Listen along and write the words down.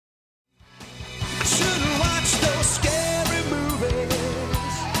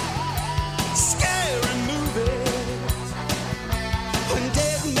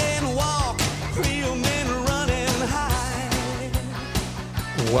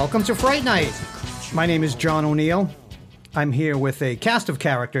Welcome to Fright Night. My name is John O'Neill. I'm here with a cast of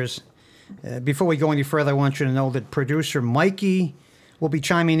characters. Before we go any further, I want you to know that producer Mikey will be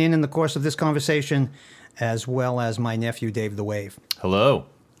chiming in the course of this conversation, as well as my nephew, Dave the Wave. Hello.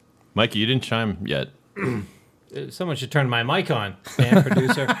 Mikey, you didn't chime yet. Someone should turn my mic on, man,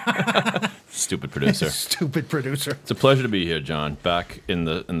 producer. Stupid producer. Stupid producer. It's a pleasure to be here, John, back in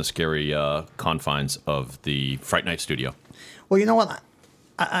the scary confines of the Fright Night studio. Well, you know what?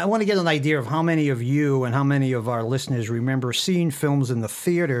 I want to get an idea of how many of you and how many of our listeners remember seeing films in the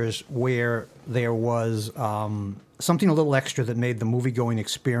theaters where there was something a little extra that made the movie-going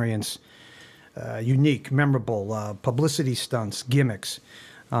experience unique, memorable, publicity stunts, gimmicks.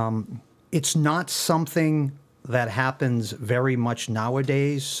 It's not something that happens very much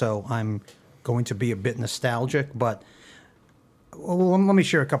nowadays, so I'm going to be a bit nostalgic, but let me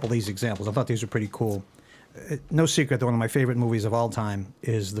share a couple of these examples. I thought these were pretty cool. No secret that one of my favorite movies of all time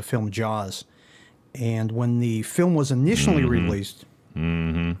is the film Jaws. And when the film was initially released...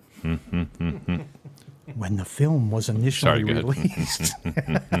 when the film was initially released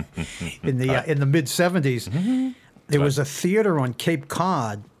in the mid-'70s, there was a theater on Cape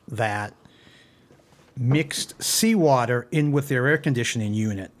Cod that mixed seawater in with their air conditioning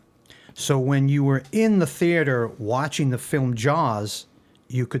unit. So when you were in the theater watching the film Jaws,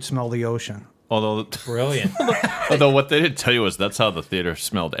 you could smell the ocean. Brilliant. Although what they didn't tell you was that's how the theater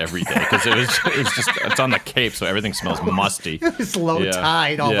smelled every day, because it's on the Cape, so everything smells musty. It's low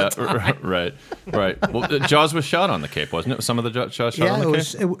tide all the time. Right. Well, Jaws was shot on the Cape, wasn't it? Some of the Jaws shot on the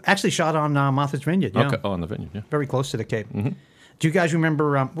Cape? It actually shot on Martha's Vineyard. Yeah. Okay. Oh, on the Vineyard. Yeah. Very close to the Cape. Mm-hmm. Do you guys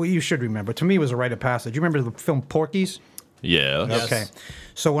remember? Well, you should remember. To me, it was a rite of passage. You remember the film Porky's? Yeah. Yes. Okay.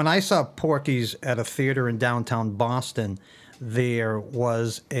 So when I saw Porky's at a theater in downtown Boston, there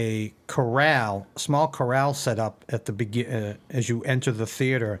was a small corral set up at the as you enter the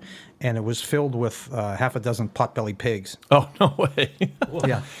theater, and it was filled with half a dozen potbelly pigs. Oh, no way.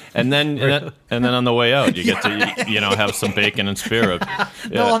 Yeah. And then on the way out, you get to have some bacon and spare ribs. Yeah.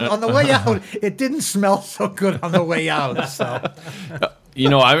 No, on the way out, it didn't smell so good on the way out. So.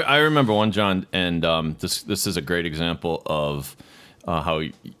 I remember one, John, and this is a great example of how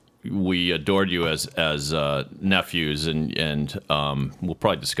we adored you as nephews, and we'll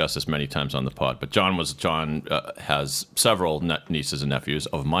probably discuss this many times on the pod. But John has several nieces and nephews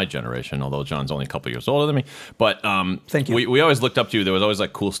of my generation, although John's only a couple years older than me. But thank you. We always looked up to you. There was always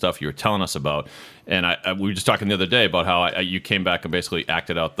like cool stuff you were telling us about, and we were just talking the other day about how you came back and basically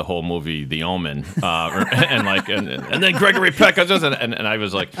acted out the whole movie The Omen, and then Gregory Peck, and I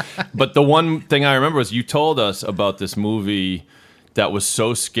was like, but the one thing I remember was you told us about this movie that was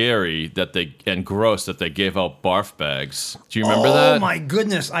so scary and gross that they gave out barf bags. Do you remember that? Oh my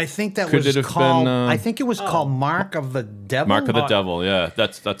goodness! I think that was called. I think it was called Mark of the Devil. Mark of the Devil. Yeah,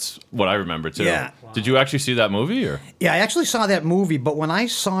 that's what I remember too. Yeah. Wow. Did you actually see that movie? Or? Yeah, I actually saw that movie, but when I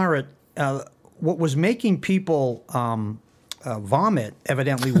saw it, what was making people vomit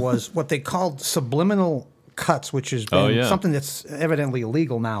evidently was what they called subliminal cuts, which has been something that's evidently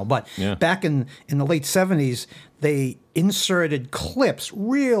illegal now. But back in the late 70s, they inserted clips,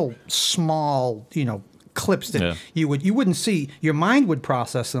 real small, clips that you wouldn't see. Your mind would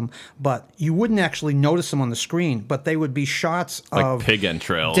process them, but you wouldn't actually notice them on the screen. But they would be shots like of pig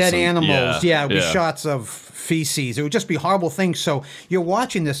entrails, dead animals. It would be shots of feces. It would just be horrible things. So you're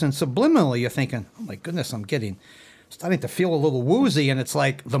watching this, and subliminally you're thinking, "Oh my goodness, I'm starting to feel a little woozy," and it's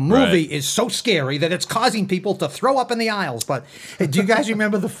like the movie is so scary that it's causing people to throw up in the aisles. But hey, do you guys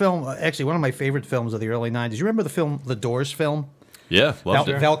remember the film? Actually, one of my favorite films of the early 90s. You remember the film, The Doors film? Yeah, loved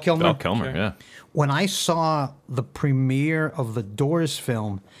it. Val Kilmer? Val Kilmer, Sure. yeah. When I saw the premiere of the Doors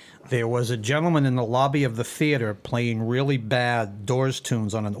film, there was a gentleman in the lobby of the theater playing really bad Doors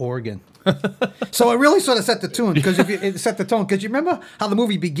tunes on an organ. So it really sort of set the tune, because it set the tone. Because you remember how the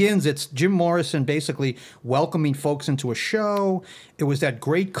movie begins? It's Jim Morrison basically welcoming folks into a show. It was that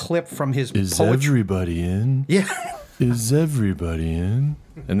great clip from his poetry. Everybody in? Yeah. Is everybody in?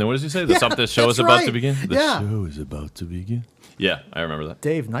 And then what does he say? The show is about to begin? The show is about to begin. Yeah, I remember that.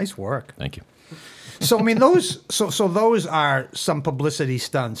 Dave, nice work. Thank you. So I mean, those are some publicity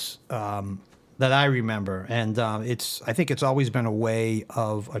stunts that I remember, and I think it's always been a way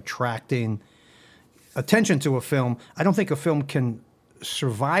of attracting attention to a film. I don't think a film can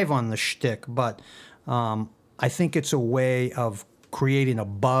survive on the shtick, but I think it's a way of creating a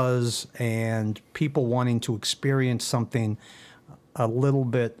buzz and people wanting to experience something a little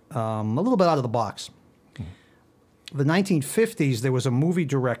bit out of the box. The 1950s, there was a movie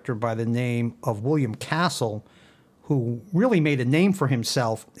director by the name of William Castle who really made a name for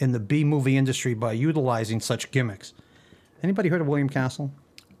himself in the B-movie industry by utilizing such gimmicks. Anybody heard of William Castle?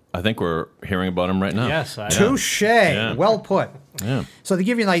 I think we're hearing about him right now. Yes, I Touche. Well put. Yeah. So to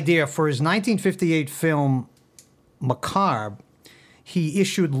give you an idea, for his 1958 film Macabre, he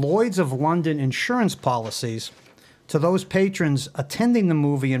issued Lloyd's of London insurance policies to those patrons attending the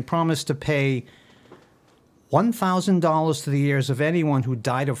movie and promised to pay $1,000 to the heirs of anyone who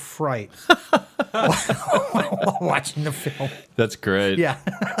died of fright while watching the film. That's great. Yeah.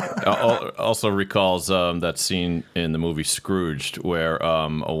 Also recalls that scene in the movie Scrooged where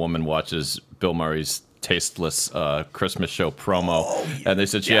a woman watches Bill Murray's tasteless Christmas show promo, and they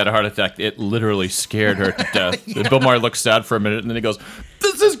said she had a heart attack. It literally scared her to death. And Bill Murray looks sad for a minute, and then he goes,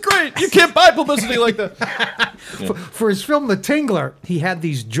 "This is great. You can't buy publicity like that." For his film The Tingler, he had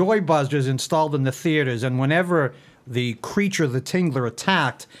these joy buzzers installed in the theaters, and whenever the creature, the Tingler,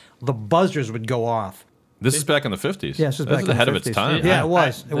 attacked, the buzzers would go off. This is back in the 50s. Yeah, this was back in the ahead of 50s. its time. Yeah, it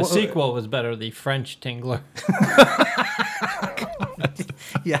was. The sequel was better, the French Tingler.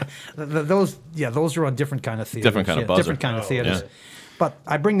 Those are on different kind of theaters. Different kind of buzzer. Different kind of theaters. yeah. But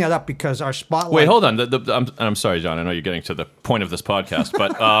I bring that up because our spotlight. Wait, hold on. I'm sorry, John. I know you're getting to the point of this podcast,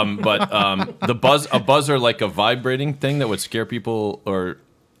 but a buzzer like a vibrating thing that would scare people, or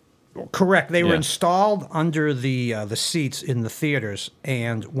Correct. They were Yeah. installed under the seats in the theaters,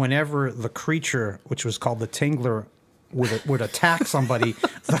 and whenever the creature, which was called the Tingler, would attack somebody,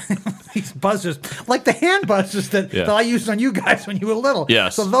 these buzzers, like the hand buzzers that I used on you guys when you were little.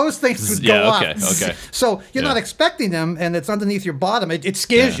 Yes. So those things would go off. Okay. So you're not expecting them, and it's underneath your bottom. It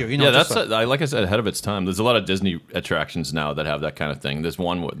scares you. You know. that's like I said, ahead of its time. There's a lot of Disney attractions now that have that kind of thing. There's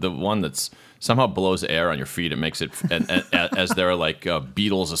the one that's somehow blows air on your feet. It makes it, and as there are like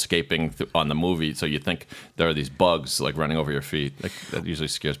beetles escaping on the movie, so you think there are these bugs like running over your feet. That usually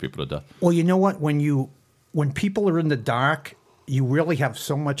scares people to death. Well, you know what? When people are in the dark, you really have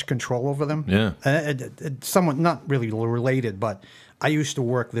so much control over them. Yeah. Somewhat not really related, but I used to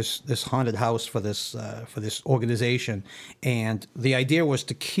work this haunted house for this organization, and the idea was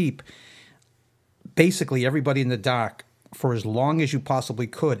to keep basically everybody in the dark for as long as you possibly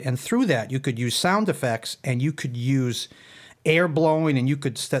could. And through that, you could use sound effects, and you could use air blowing, and you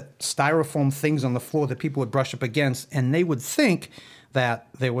could set styrofoam things on the floor that people would brush up against, and they would think that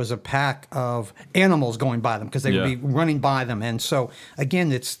there was a pack of animals going by them because they would be running by them. And so,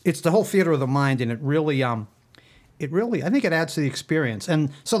 again, it's the whole theater of the mind, and it really, I think it adds to the experience.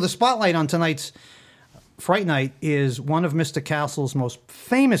 And so the spotlight on tonight's Fright Night is one of Mr. Castle's most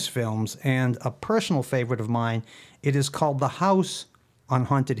famous films and a personal favorite of mine. It is called The House on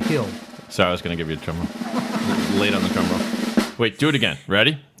Haunted Hill. Sorry, I was going to give you a drum roll. Late on the drum roll. Wait, do it again.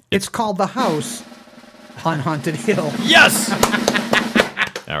 Ready? It's called The House on Haunted Hill. Yes!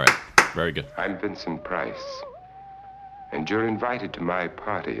 All right. Very good. I'm Vincent Price, and you're invited to my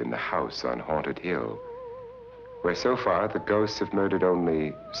party in the house on Haunted Hill, where so far the ghosts have murdered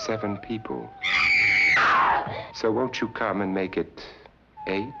only 7 people. So won't you come and make it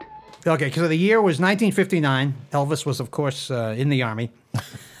 8? Okay, so the year was 1959. Elvis was, of course, in the Army.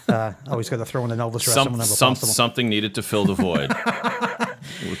 Always got to throw in an Elvis reference whenever possible. Something needed to fill the void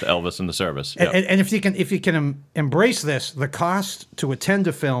with Elvis in the service. Yep. And if you can embrace this, the cost to attend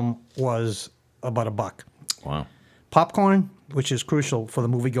a film was about $1. Wow. Popcorn, which is crucial for the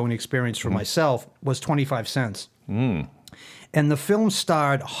movie-going experience for myself, was 25 cents. And the film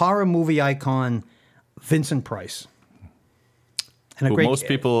starred horror movie icon Vincent Price. And Who most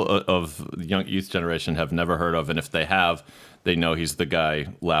people of the young youth generation have never heard of, and if they have, they know he's the guy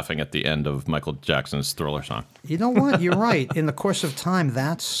laughing at the end of Michael Jackson's Thriller song. You know what? You're right. In the course of time,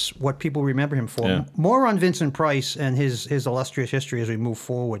 that's what people remember him for. Yeah. More on Vincent Price and his illustrious history as we move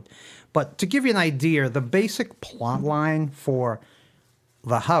forward. But to give you an idea, the basic plot line for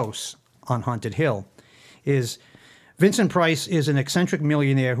The House on Haunted Hill is Vincent Price is an eccentric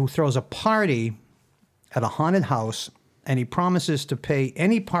millionaire who throws a party at a haunted house, and he promises to pay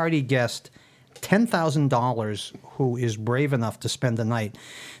any party guest $10,000 who is brave enough to spend the night.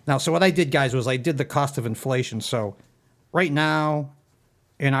 Now, so what I did, guys, was I did the cost of inflation. So right now,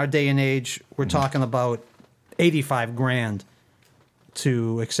 in our day and age, we're talking about $85,000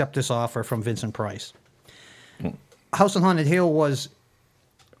 to accept this offer from Vincent Price. House on Haunted Hill was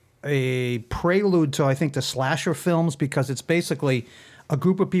a prelude to, I think, the slasher films, because it's basically a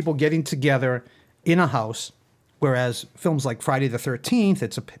group of people getting together in a house. Whereas films like Friday the 13th,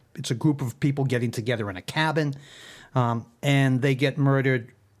 it's a group of people getting together in a cabin, and they get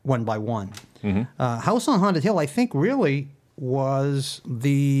murdered one by one. House on Haunted Hill, I think, really was like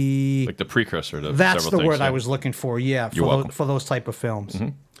the precursor to that's several the things, word I was looking for. Yeah, for those type of films.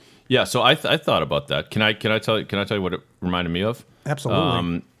 Yeah, so I thought about that. Can I tell you what it reminded me of?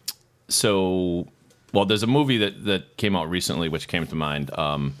 Absolutely. So well, there's a movie that came out recently which came to mind,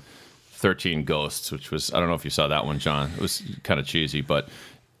 13 Ghosts, which was, I don't know if you saw that one, John. It was kind of cheesy, but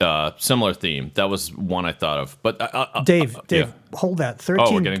similar theme. That was one I thought of. But Dave, yeah. hold that. we're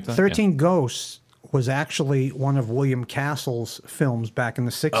 13, getting to that? 13 Ghosts was actually one of William Castle's films back in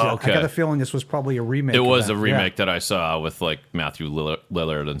the 60s. Oh, okay. I got a feeling this was probably a remake. It of was that. a remake that I saw with like Matthew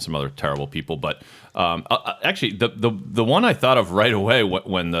Lillard and some other terrible people. But actually, the one I thought of right away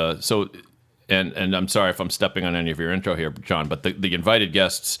when and I'm sorry if I'm stepping on any of your intro here, John, but the invited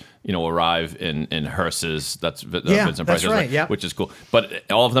guests, arrive in hearses. That's Vincent Price, right. Yeah, which is cool. But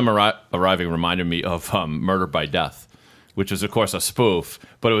all of them arriving reminded me of Murder by Death, which is of course a spoof.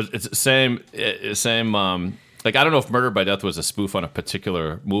 But it's the same. Like, I don't know if Murder by Death was a spoof on a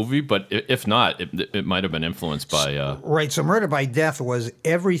particular movie, but if not, it might have been influenced by. Right. So Murder by Death was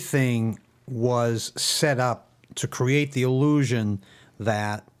everything was set up to create the illusion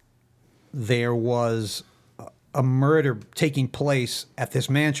that there was a murder taking place at this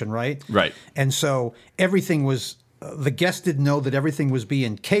mansion, right? Right. And so everything was, the guests didn't know that everything was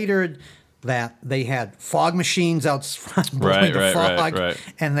being catered, that they had fog machines out front blowing the fog, right.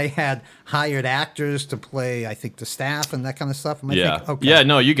 and they had hired actors to play, I think, the staff and that kind of stuff. Okay. Yeah,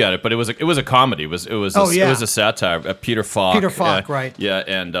 no, you got it. But it was a comedy. It was a satire. Peter Falk. Right. Yeah,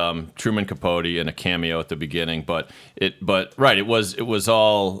 and Truman Capote in a cameo at the beginning. It was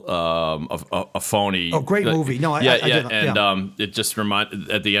all a phony. Oh, great movie. No, I it just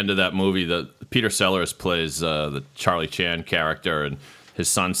reminded at the end of that movie that Peter Sellers plays the Charlie Chan character, and his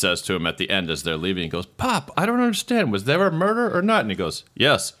son says to him at the end as they're leaving, he goes, "Pop, I don't understand. Was there a murder or not?" And he goes,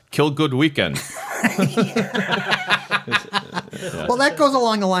 "Yes, Kill Good Weekend." Well, that goes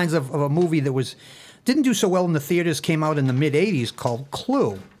along the lines of a movie that didn't do so well in the theaters, came out in the mid '80s called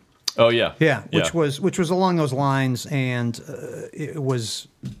Clue. Oh yeah, which was along those lines, and it was,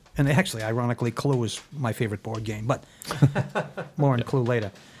 and actually, ironically, Clue was my favorite board game, but more on Clue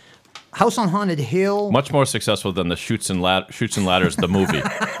later. House on Haunted Hill. Much more successful than the Shoots and Ladders, the movie.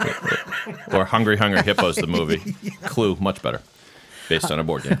 Or Hungry Hippos, the movie. Clue, much better. Based on a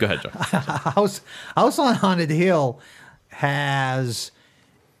board game. Go ahead, John. House on Haunted Hill has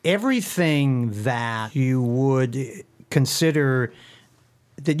everything that you would consider,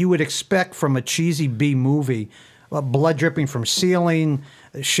 that you would expect from a cheesy B movie. Blood dripping from ceiling,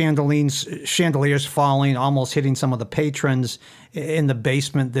 chandeliers falling, almost hitting some of the patrons. In the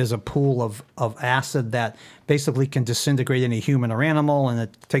basement, there's a pool of acid that basically can disintegrate any human or animal, and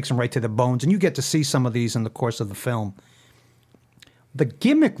it takes them right to the bones. And you get to see some of these in the course of the film. The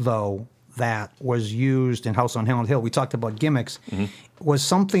gimmick, though, that was used in House on Haunted Hill, we talked about gimmicks, was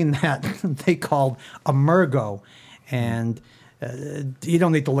something that they called emergo. And you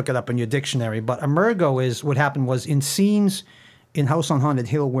don't need to look it up in your dictionary, but emergo is what happened was in scenes in House on Haunted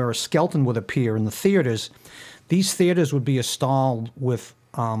Hill where a skeleton would appear in the theaters, these theaters would be installed with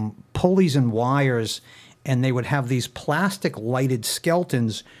pulleys and wires, and they would have these plastic lighted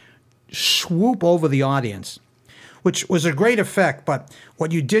skeletons swoop over the audience, which was a great effect. But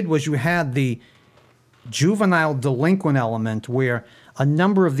what you did was you had the juvenile delinquent element where a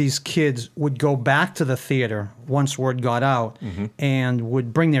number of these kids would go back to the theater once word got out and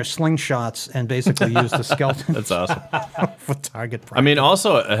would bring their slingshots and basically use the skeleton. That's awesome. For target practice. I mean,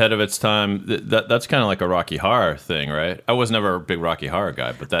 also ahead of its time, that's kind of like a Rocky Horror thing, right? I was never a big Rocky Horror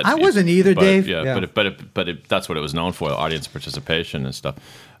guy, but that I wasn't either, Dave. Yeah. But that's what it was known for, audience participation and stuff.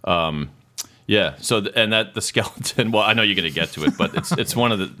 Yeah. So the skeleton. Well, I know you're going to get to it, but it's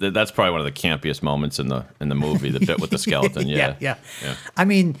one of that's probably one of the campiest moments in the movie. The bit with the skeleton. Yeah. I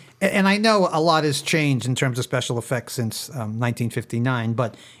mean, and I know a lot has changed in terms of special effects since 1959,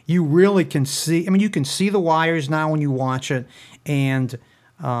 but you really can see. I mean, you can see the wires now when you watch it, and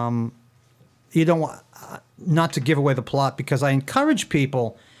you don't want not to give away the plot, because I encourage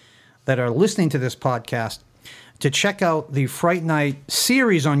people that are listening to this podcast to check out the Fright Night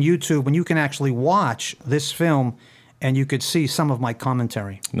series on YouTube, when you can actually watch this film and you could see some of my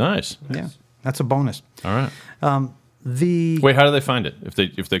commentary. Nice. Yeah, that's a bonus. All right. Wait, how do they find it? If they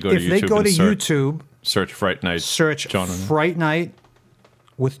go to YouTube, they go to YouTube, search Fright Night. Search Fright Night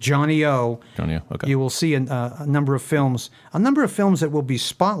with Johnny O. Johnny O. Okay. You will see a number of films, that will be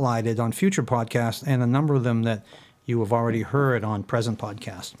spotlighted on future podcasts, and a number of them that you have already heard on present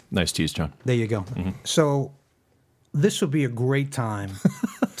podcasts. Nice tease, John. There you go. So this would be a great time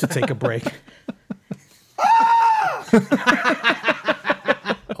to take a break.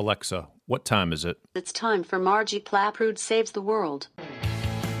 Alexa, what time is it? It's time for Margie Plaprood Saves the World.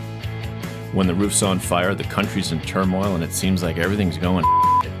 When the roof's on fire, the country's in turmoil, and it seems like everything's going.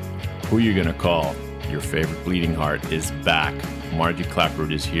 Who are you going to call? Your favorite bleeding heart is back. Margie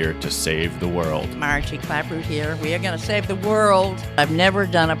Claproot is here to save the world. Margie Claproot here. We are going to save the world. I've never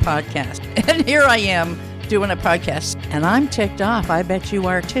done a podcast, and here I am doing a podcast, and I'm ticked off. I bet you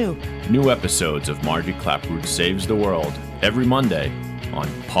are too. New episodes of Margie Claproot Saves the World every Monday on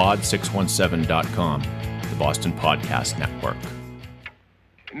pod617.com, the Boston Podcast Network.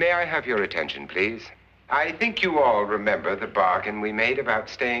 May I have your attention, please? I think you all remember the bargain we made about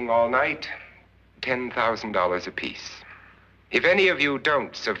staying all night. $10,000 apiece. If any of you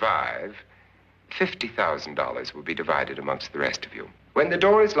don't survive, $50,000 will be divided amongst the rest of you. When the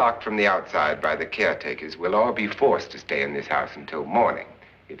door is locked from the outside by the caretakers, we'll all be forced to stay in this house until morning.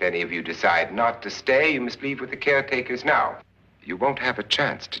 If any of you decide not to stay, you must leave with the caretakers now. You won't have a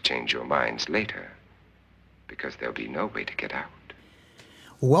chance to change your minds later, because there'll be no way to get out.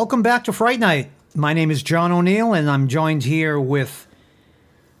 Welcome back to Fright Night. My name is John O'Neill, and I'm joined here with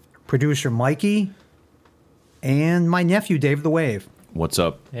producer Mikey and my nephew, Dave the Wave. What's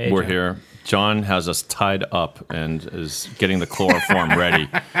up? Hey, We're John. here. John has us tied up and is getting the chloroform ready.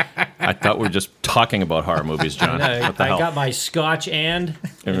 I thought we were just talking about horror movies, John. What the I hell? got my scotch in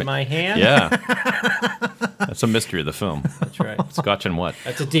my hand. Yeah. That's a mystery of the film. That's right. Scotch and what?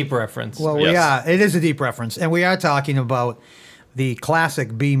 That's a deep reference. Well, Yes. it is a deep reference, and we are talking about the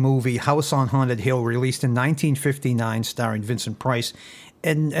classic B movie House on Haunted Hill, released in 1959, starring Vincent Price.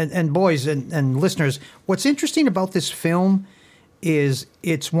 And boys and listeners, what's interesting about this film is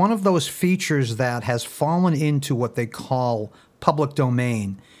it's one of those features that has fallen into what they call public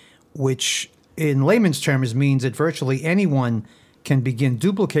domain, which in layman's terms means that virtually anyone can begin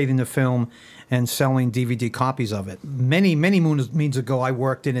duplicating the film and selling DVD copies of it. Many moons ago, I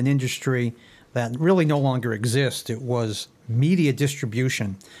worked in an industry that really no longer exists. It was media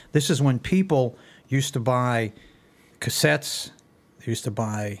distribution. This is when people used to buy cassettes, they used to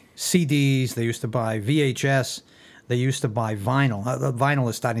buy CDs, they used to buy VHS, they used to buy vinyl. Vinyl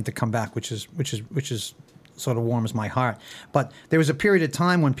is starting to come back, which is sort of warms my heart. But there was a period of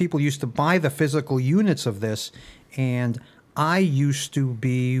time when people used to buy the physical units of this, and I used to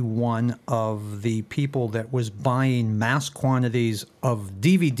be one of the people that was buying mass quantities of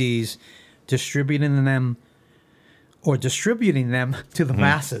DVDs, distributing them to the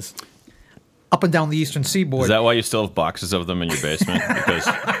masses up and down the eastern seaboard. Is that why you still have boxes of them in your basement? Because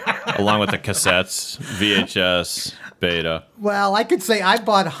along with the cassettes, VHS, Beta. Well, I could say I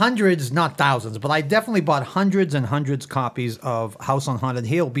bought hundreds, not thousands, but I definitely bought hundreds and hundreds copies of House on Haunted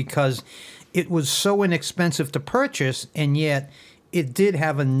Hill because it was so inexpensive to purchase, and yet it did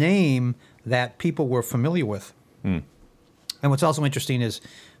have a name that people were familiar with. And what's also interesting is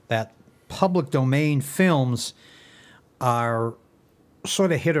that public domain films are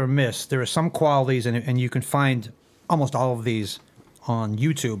sort of hit or miss. There are some qualities, and you can find almost all of these on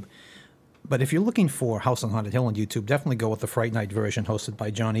YouTube. But if you're looking for House on Haunted Hill on YouTube, definitely go with the Fright Night version hosted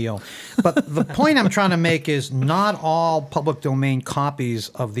by Johnny O. But the point I'm trying to make is not all public domain copies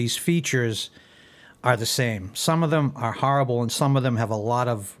of these features are the same. Some of them are horrible, and some of them have a lot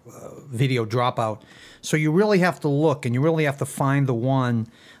of video dropout. So you really have to look, and you really have to find the one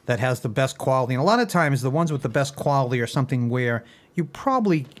that has the best quality. And a lot of times, the ones with the best quality are something where you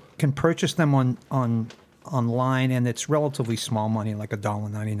probably can purchase them online, and it's relatively small money, like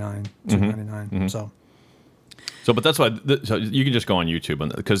 $1.99, $2.99. So, but that's why. So you can just go on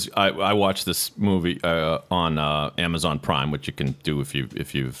YouTube, because I watched this movie on Amazon Prime, which you can do if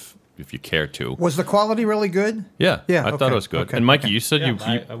you care to. Was the quality really good? Yeah, Yeah, I thought okay, it was good. okay, And Mikey, okay. you said you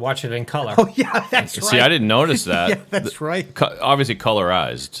I watch it in color. Oh, yeah, that's right. see. I didn't notice that. Yeah, that's right. Obviously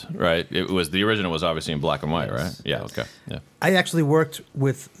colorized, right? It was the original was obviously in black and white, right? Yeah. Okay. Yeah. I actually worked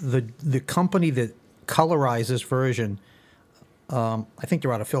with the company that colorized this version. I think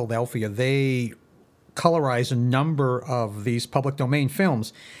they're out of Philadelphia. They colorize a number of these public domain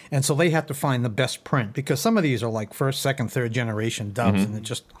films, and so they have to find the best print, because some of these are like first, second, third generation dubs, and they're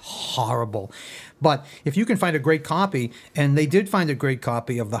just horrible. But if you can find a great copy, and they did find a great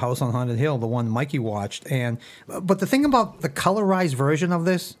copy of the House on Haunted Hill, the one Mikey watched, but the thing about the colorized version of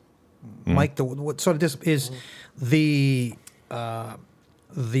this, Mike, what sort of this is the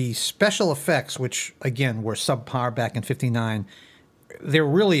special effects, which again were subpar back in '59. They're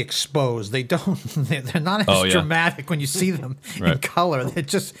really exposed. They're not as dramatic when you see them in color.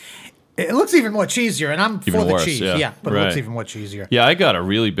 It looks even more cheesier, and I'm Even for the worse, cheese. yeah. But it Right. looks even more cheesier. Yeah, I got a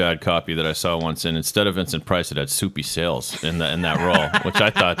really bad copy that I saw once, and instead of Vincent Price, it had Soupy Sales in that role, which I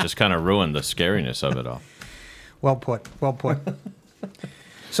thought just kind of ruined the scariness of it all. Well put. Well put.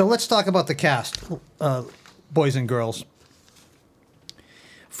 So let's talk about the cast, boys and girls.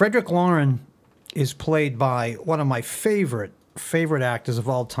 Frederick Lauren is played by one of my favorite actors of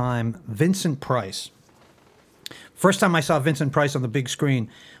all time, Vincent Price. First time I saw Vincent Price on the big screen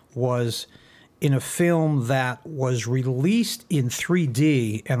was in a film that was released in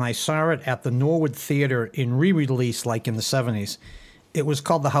 3D, and I saw it at the Norwood Theater in re-release like in the 70s. It was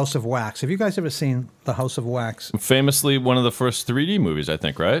called The House of Wax. Have you guys ever seen The House of Wax? Famously, one of the first 3D movies, I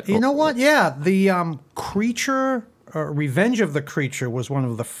think, right? You know what? Yeah, the Creature, Revenge of the Creature was one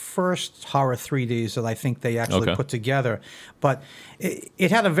of the first horror 3Ds that I think they actually put together. But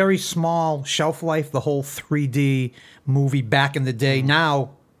it had a very small shelf life, the whole 3D movie back in the day.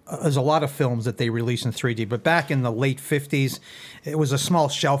 Now, there's a lot of films that they release in 3D, but back in the late 50s, it was a small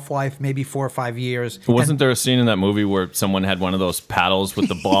shelf life, maybe 4 or 5 years. Wasn't there a scene in that movie where someone had one of those paddles with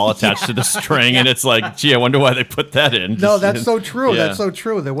the ball attached to the string, and it's like, gee, I wonder why they put that in? No, that's so true. Yeah. That's so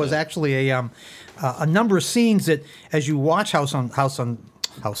true. There was actually a number of scenes that, as you watch House on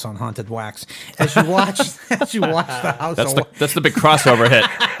Haunted Wax, as you watch the House That's the big crossover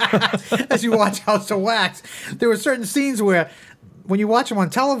hit. as you watch House of Wax, there were certain scenes where, when you watch them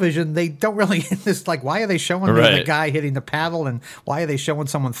on television, they don't really. It's like, why are they showing the guy hitting the paddle, and why are they showing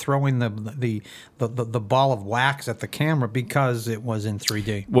someone throwing the ball of wax at the camera? Because it was in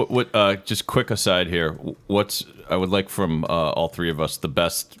 3D. What? Just quick aside here. I would like from all three of us the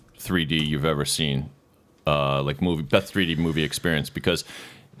best 3D you've ever seen, best 3D movie experience, because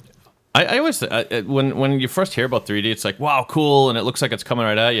I always when you first hear about 3D, it's like, wow, cool, and it looks like it's coming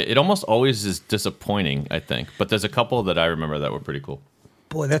right at you. It almost always is disappointing, I think. But there's a couple that I remember that were pretty cool.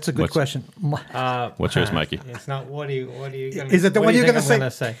 Boy, that's a good question. What's yours, Mikey? It's not. What are you gonna? Is it the one you're gonna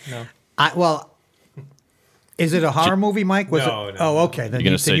say? No. Is it a horror movie, Mike? No. Oh, okay. Then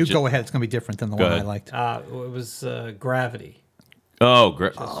you go ahead. It's gonna be different than the one I liked. It was Gravity. Oh,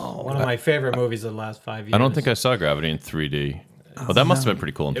 One of my favorite movies of the last 5 years. I don't think I saw Gravity in 3D. Well, that must have been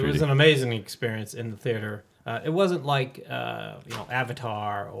pretty cool in 3D. It was an amazing experience in the theater. It wasn't like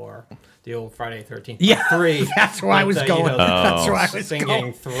Avatar or the old Friday 13th. Yeah, 3. That's where I was going. That's where I was singing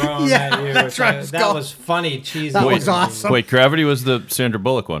going. thrown at you. That's right. That was funny, cheesy. That was awesome. Wait, Gravity was the Sandra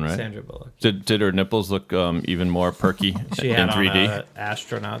Bullock one, right? Sandra Bullock. Did her nipples look even more perky She in had 3D? on an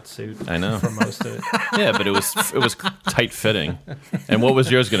astronaut suit. I know. For most of it. Yeah, but it was tight fitting. And what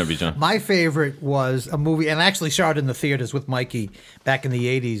was yours going to be, John? My favorite was a movie, and I actually saw it in the theaters with Mikey back in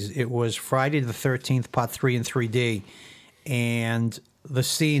the 80s. It was Friday the 13th, Part 3 in 3D. And the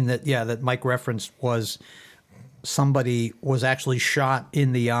scene that Mike referenced was somebody was actually shot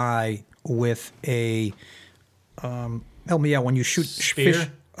in the eye with a help me out, when you shoot fish,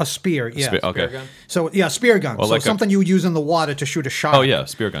 a spear, yeah. Okay. Spear gun? So spear gun. Well, so like something you would use in the water to shoot a shark. Oh yeah,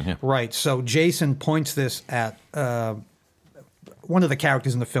 spear gun. Yeah. Right. So Jason points this at one of the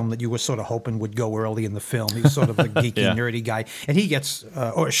characters in the film that you were sort of hoping would go early in the film. He's sort of the geeky, Yeah. nerdy guy, and he gets,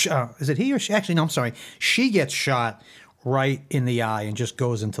 is it he or she? Actually, no, I'm sorry. She gets shot right in the eye and just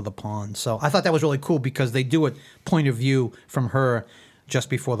goes into the pond. So I thought that was really cool because they do it point of view from her just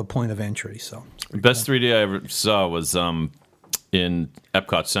before the point of entry. So Best 3D I ever saw was in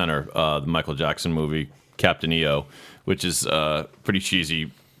Epcot Center, the Michael Jackson movie Captain EO, which is a pretty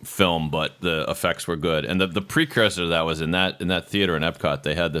cheesy film, but the effects were good. And the precursor to that was in that theater in Epcot.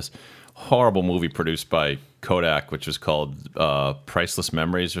 They had this horrible movie produced by Kodak, which was called Priceless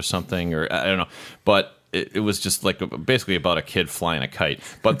Memories or something, or I don't know, but it was just like basically about a kid flying a kite,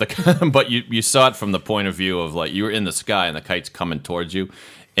 but but you saw it from the point of view of like you were in the sky and the kite's coming towards you,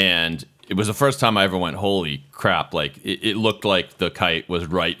 and it was the first time I ever went, holy crap! Like it looked like the kite was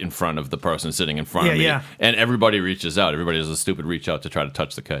right in front of the person sitting in front of me, and everybody reaches out. Everybody does a stupid reach out to try to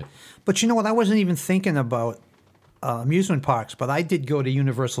touch the kite. But you know what? I wasn't even thinking about amusement parks, but I did go to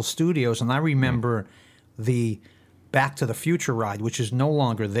Universal Studios, and I remember the Back to the Future ride, which is no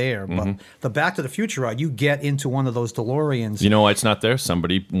longer there. But the Back to the Future ride, you get into one of those DeLoreans. You know why it's not there?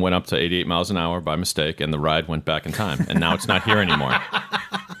 Somebody went up to 88 miles an hour by mistake, and the ride went back in time, and now it's not here anymore.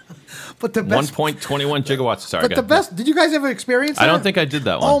 But the best 1.21 gigawatts. Sorry, but the best. Did you guys ever experience that? I don't think I did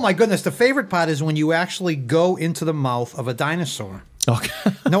that one. Oh my goodness! The favorite part is when you actually go into the mouth of a dinosaur. Okay.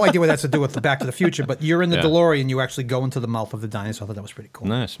 No idea what that's to do with the Back to the Future, but you're in the DeLorean. You actually go into the mouth of the dinosaur. I thought that was pretty cool.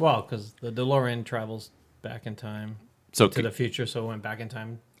 Nice. Well, because the DeLorean travels back in time to the future, so it went back in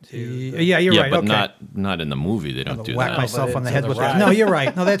time to. Yeah, you're right. But okay. not in the movie. They don't do Whack that. myself on the it's head in with the that. ride. No, you're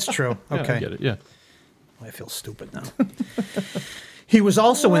right. No, that's true. Okay. I get it. Yeah. I feel stupid now. He was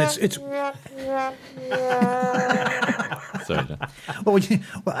also in it's. Sorry. Dan. Well,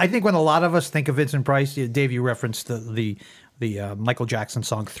 I think when a lot of us think of Vincent Price, Dave, you referenced the Michael Jackson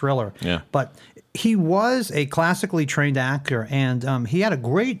song Thriller. Yeah. But he was a classically trained actor, and he had a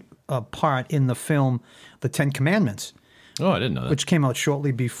great part in the film The Ten Commandments, Oh, I didn't know that. which came out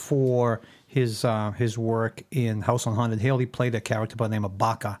shortly before his work in House on Haunted Hill. He played a character by the name of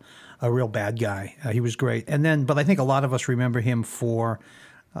Baca, a real bad guy. He was great. And then, but I think a lot of us remember him for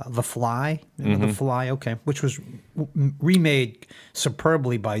The Fly. The Fly, okay, which was remade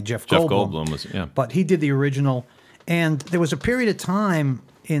superbly by Jeff Goldblum. Jeff Goldblum was, yeah. But he did the original. And there was a period of time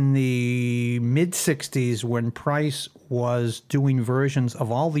in the mid-'60s when Price was doing versions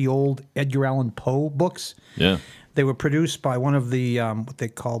of all the old Edgar Allan Poe books. Yeah. They were produced by one of the, what they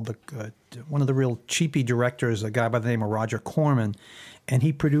called one of the real cheapy directors, a guy by the name of Roger Corman. And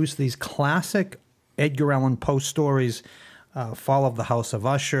he produced these classic Edgar Allan Poe stories, Fall of the House of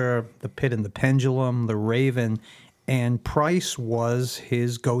Usher, The Pit and the Pendulum, The Raven. And Price was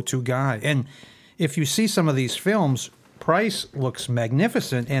his go-to guy. And if you see some of these films, Price looks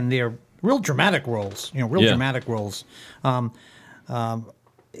magnificent, and they're real dramatic roles. Dramatic roles.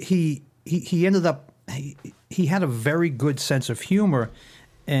 He ended up he had a very good sense of humor,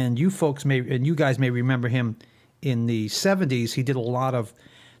 and you guys may remember him in the 70s. He did a lot of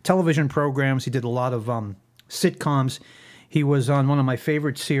television programs. He did a lot of sitcoms. He was on one of my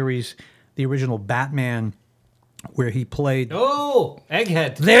favorite series, the original Batman, where he played. Oh,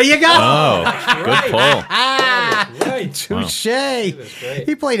 Egghead. There you go. Oh, good pull. Right. Touche. He was great.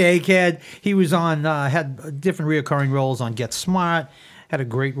 He played Egghead. He was on, had different reoccurring roles on Get Smart, had a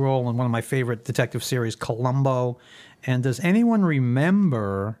great role in one of my favorite detective series, Columbo. And does anyone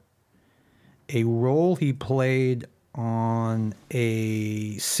remember a role he played on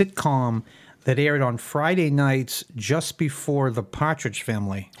a sitcom that aired on Friday nights just before The Partridge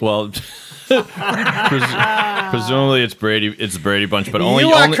Family? Well, presumably it's Brady. It's the Brady Bunch, but only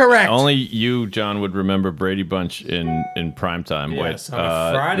You are correct. Only you, John, would remember Brady Bunch in primetime. Yes, Wait, on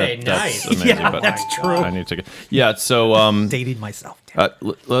a Friday that's night. amazing, Yeah, but that's true. I need to get. Yeah, so Dated myself.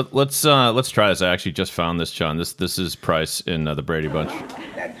 let's try this. I actually just found this, John. This is Price in the Brady Bunch.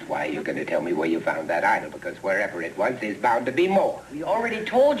 That's why you're going to tell me where you found that idol, because wherever it was, there's bound to be more. We already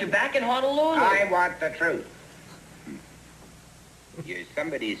told you back in Honolulu. I want the truth. You're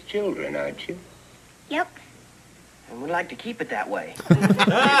somebody's children, aren't you? Yep. And we'd like to keep it that way.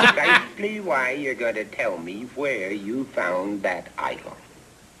 Precisely why you're going to tell me where you found that idol.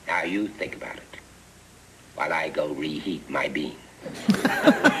 Now you think about it, while I go reheat my beans.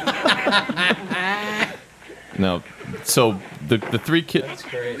 Now, so the three kids. That's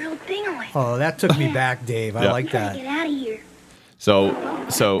great. Real dingling. Oh, that took me back, Dave. I Yeah. like Gotta that. get out of here.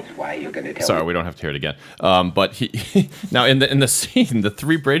 So Why you're going to tell sorry, me? we don't have to hear it again. But he now in the scene, the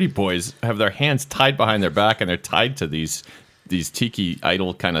three Brady boys have their hands tied behind their back, and they're tied to these tiki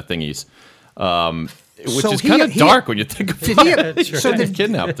idol kind of thingies, which So is he- kind of he- dark when you think Did about he? it. So They did,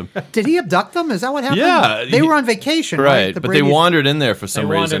 kidnapped them, did he abduct them? Is that what happened? Yeah, they were on vacation, right? right? But they wandered in there for They some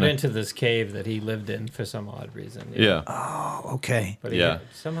wandered reason. into this cave that he lived in for some odd reason. Yeah. Oh, okay. But Yeah.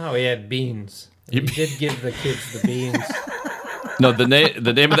 somehow he had beans. He did give the kids the beans. No, the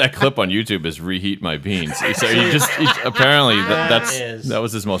name of that clip on YouTube is "Reheat My Beans." So apparently that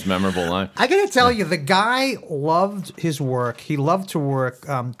was his most memorable line. I got to tell you, the guy loved his work. He loved to work,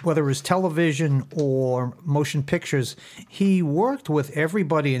 whether it was television or motion pictures. He worked with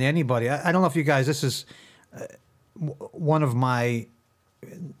everybody and anybody. I don't know if you guys. This is one of my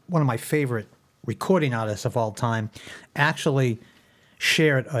favorite recording artists of all time. Actually,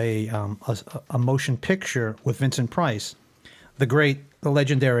 shared a motion picture with Vincent Price. The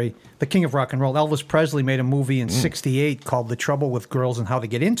legendary, the king of rock and roll. Elvis Presley made a movie in '68 called The Trouble with Girls and How to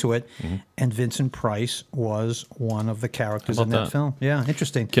Get Into It, and Vincent Price was one of the characters in that film. Yeah,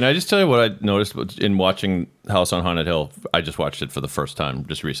 interesting. Can I just tell you what I noticed in watching House on Haunted Hill? I just watched it for the first time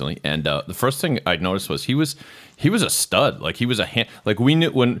just recently, and the first thing I noticed was he was a stud. Like he was we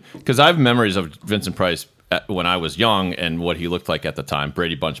knew because I have memories of Vincent Price when I was young and what he looked like at the time.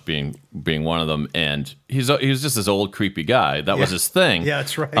 Brady Bunch being one of them, and he was just this old creepy guy. That was his thing. Yeah,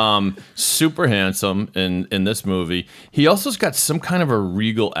 that's right. Super handsome in this movie. He also's got some kind of a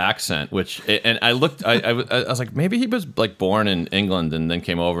regal accent, which and I looked. I was like, maybe he was like born in England and then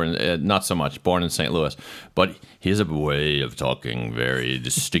came over, and not so much born in St. Louis, but he has a way of talking very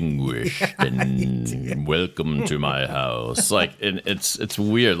distinguished and welcome to my house. Like, and it's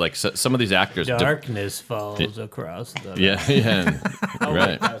weird. Like some of these actors. Darkness falls across the. Yeah,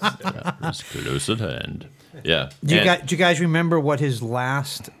 right. That's It's close at hand. Yeah. Do you guys remember what his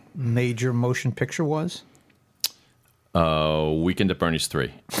last major motion picture was? Weekend at Bernie's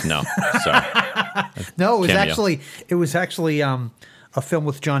 3. No, sorry. No, Cameo. it was actually a film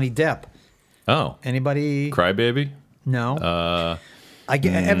with Johnny Depp. Oh, Anybody? Crybaby. No. I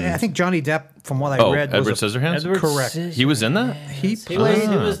think Johnny Depp, from what I read, Edward was Scissorhands. Correct. He was in that. he He played.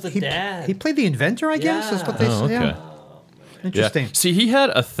 was the dad. He played the inventor, I guess. Is what they say. Okay. Yeah. Interesting. Yeah. See, he had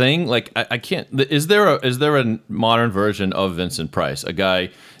a thing like I can't. Is there a modern version of Vincent Price? A guy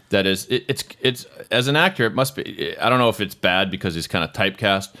that is it's as an actor, it must be. I don't know if it's bad because he's kind of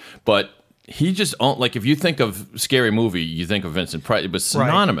typecast, but he just like if you think of scary movie, you think of Vincent Price. It was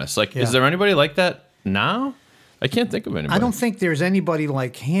synonymous. Like, is there anybody like that now? I can't think of anybody. I don't think there's anybody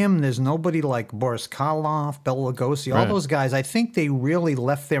like him. There's nobody like Boris Karloff, Bela Lugosi, all those guys. I think they really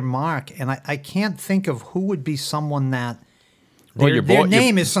left their mark, and I can't think of who would be someone that their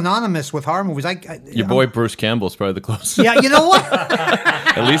name is synonymous with horror movies. Your boy Bruce Campbell's probably the closest. Yeah, you know what?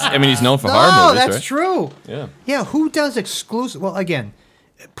 At least, I mean, he's known for horror movies, that's right? true. Yeah. Yeah, who does exclusive? Well, again,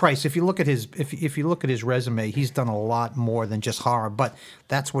 Price, if you look at his if you look at his resume, he's done a lot more than just horror, but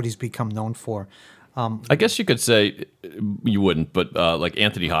that's what he's become known for. I guess you could say you wouldn't, but like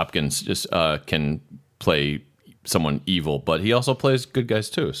Anthony Hopkins just can play someone evil, but he also plays good guys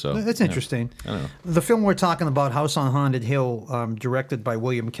too. So that's interesting. I don't know. The film we're talking about, House on Haunted Hill, directed by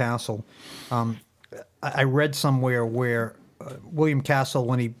William Castle. I read somewhere where William Castle,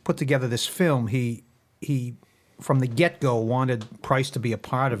 when he put together this film, he from the get-go wanted Price to be a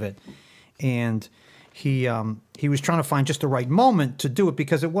part of it, and he was trying to find just the right moment to do it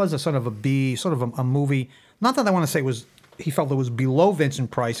because it was a sort of a movie. Not that I want to say he felt it was below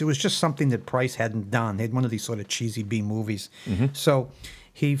Vincent Price. It was just something that Price hadn't done. He had one of these sort of cheesy B movies. Mm-hmm. So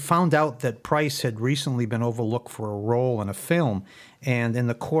he found out that Price had recently been overlooked for a role in a film, and in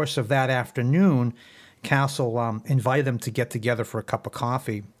the course of that afternoon, Castle invited them to get together for a cup of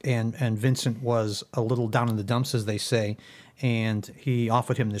coffee, and Vincent was a little down in the dumps, as they say, and he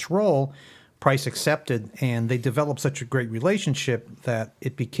offered him this role. Price accepted, and they developed such a great relationship that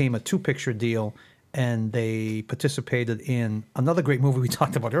it became a 2-picture deal, and they participated in another great movie we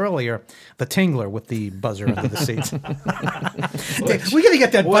talked about earlier, The Tingler, with the buzzer under the seat. We got to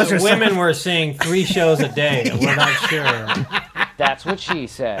get that buzzer. Women were seeing 3 shows a day, and we're not sure. That's what she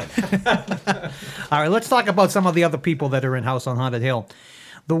said. All right, let's talk about some of the other people that are in House on Haunted Hill.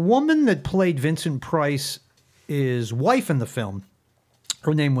 The woman that played Vincent Price's wife in the film,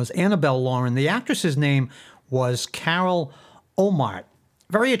 her name was Annabelle Lauren. The actress's name was Carol Omart.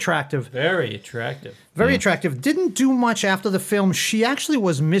 Very attractive. Very attractive. Very attractive. Didn't do much after the film. She actually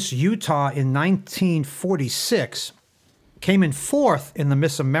was Miss Utah in 1946. Came in 4th in the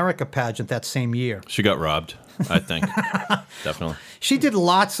Miss America pageant that same year. She got robbed, I think. Definitely. She did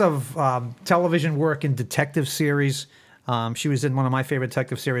lots of television work in detective series. She was in one of my favorite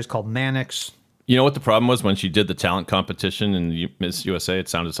detective series called Mannix. You know what the problem was when she did the talent competition in Miss USA? It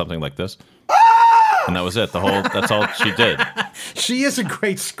sounded something like this. And that was it. That's all she did. She is a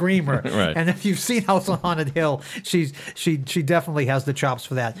great screamer. Right. And if you've seen House on Haunted Hill, she definitely has the chops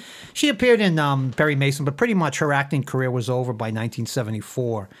for that. She appeared in Perry Mason, but pretty much her acting career was over by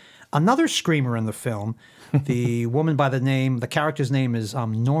 1974. Another screamer in the film, the woman the character's name is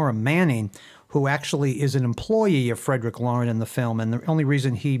Nora Manning, who actually is an employee of Frederick Lauren in the film. And the only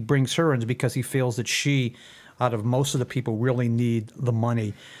reason he brings her in is because he feels that she, out of most of the people, really need the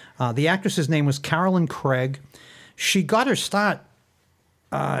money. The actress's name was Carolyn Craig. She got her start,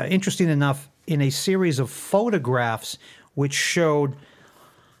 interesting enough, in a series of photographs which showed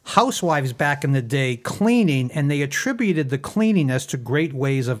housewives back in the day cleaning, and they attributed the cleaning as to great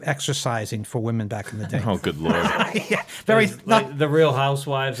ways of exercising for women back in the day. Oh, good Lord. Yeah, very like the Real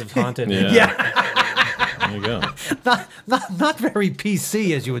Housewives of Haunted. Yeah. There you go. Not very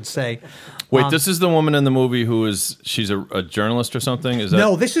PC, as you would say. Wait, this is the woman in the movie she's a journalist or something? Is that?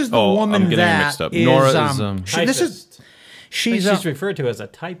 No, this is the woman I'm getting that mixed up. is, Nora is. She's referred to as a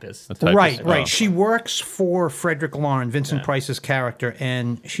typist. Right. Oh. She works for Frederick Lauren, Vincent Price's character,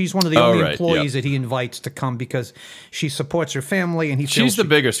 and she's one of the only employees that he invites to come because she supports her family, and She's the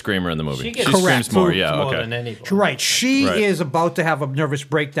bigger screamer in the movie. She screams more. Yeah, more okay. than anybody. Right. She is about to have a nervous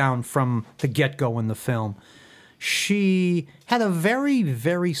breakdown from the get-go in the film. She had a very,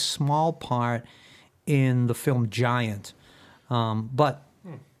 very small part in the film Giant, but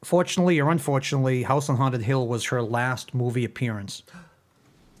fortunately or unfortunately, House on Haunted Hill was her last movie appearance.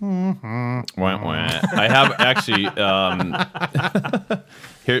 Mm-hmm. Wah, wah. I have actually.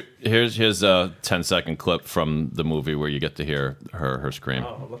 Here's his 10-second clip from the movie where you get to hear her scream.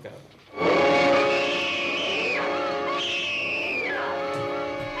 Oh, look out.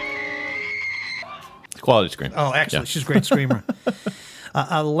 Quality scream. Oh, excellent. She's a great screamer.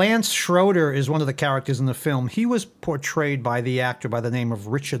 Lance Schroeder is one of the characters in the film. He was portrayed by the actor by the name of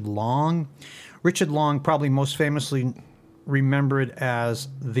Richard Long. Richard Long, probably most famously remembered as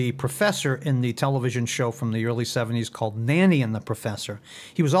the professor in the television show from the early 70s called Nanny and the Professor.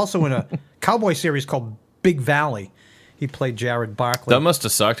 He was also in a cowboy series called Big Valley. He played Jared Barkley. That must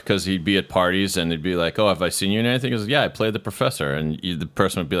have sucked because he'd be at parties and he'd be like, "Oh, have I seen you in anything?" He goes, "Yeah, I played the professor." And the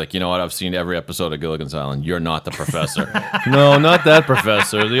person would be like, "You know what? I've seen every episode of Gilligan's Island. You're not the professor." No, not that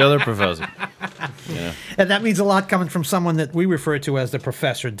professor. The other professor. Yeah. And that means a lot coming from someone that we refer to as the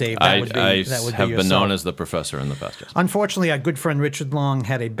professor, Dave. I That would have be been known yourself. as the professor in the past. Yes. Unfortunately, our good friend Richard Long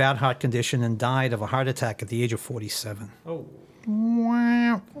had a bad heart condition and died of a heart attack at the age of 47. Oh.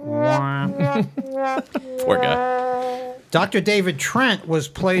 Poor guy. Dr. David Trent was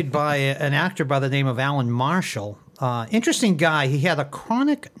played by an actor by the name of Alan Marshall. Interesting guy. He had a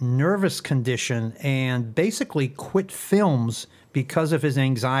chronic nervous condition and basically quit films because of his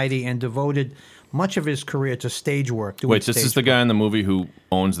anxiety and devoted much of his career to stage work. Wait, this is the guy in the movie who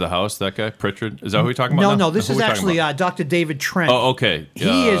owns the house, that guy? Pritchard? Is that who you're talking about? No, this Who is are we talking actually about? Dr. David Trent. Oh, okay.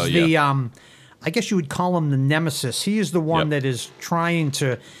 He is the, yeah. I guess you would call him the nemesis. He is the one Yep. that is trying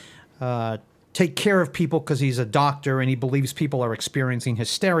to take care of people because he's a doctor and he believes people are experiencing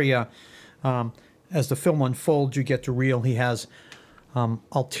hysteria. As the film unfolds, you get to real he has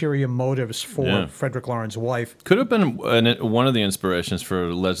ulterior motives for Frederick Lauren's wife. Could have been one of the inspirations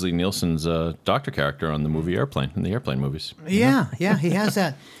for Leslie Nielsen's doctor character on the movie Airplane, in the Airplane movies. Yeah, he has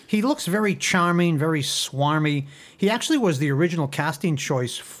that. He looks very charming, very swarmy. He actually was the original casting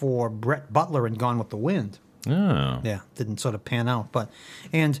choice for Brett Butler in Gone with the Wind. Oh. Yeah, didn't sort of pan out.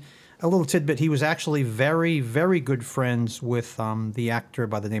 And a little tidbit, he was actually very, very good friends with the actor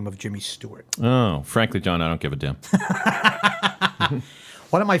by the name of Jimmy Stewart. Oh, frankly, John, I don't give a damn.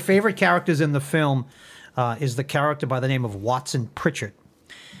 One of my favorite characters in the film is the character by the name of Watson Pritchard.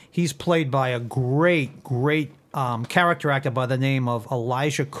 He's played by a great character actor by the name of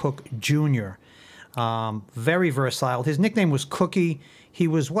Elijah Cook Jr. Very versatile. His nickname was Cookie. He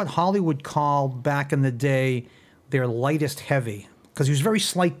was what Hollywood called back in the day their lightest heavy, because he was a very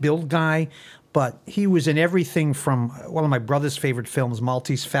slight build guy, but he was in everything from one of my brother's favorite films,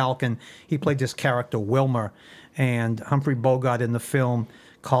 Maltese Falcon. He played this character, Wilmer, and Humphrey Bogart in the film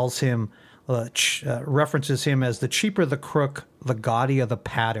calls him, references him as the cheaper the crook, the gaudier the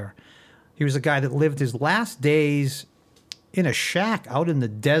patter. He was a guy that lived his last days in a shack out in the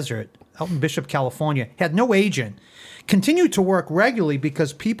desert, out in Bishop, California. Had no agent. Continued to work regularly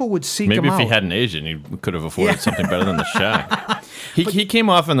because people would seek him out. Maybe if he had an agent, he could have afforded something better than the shack. He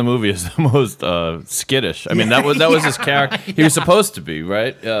came off in the movie as the most skittish. I mean, that was his character. He was supposed to be,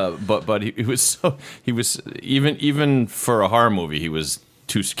 right? But he was even for a horror movie, he was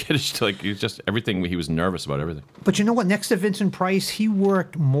too skittish to he was just everything. He was nervous about everything. But you know what? Next to Vincent Price, he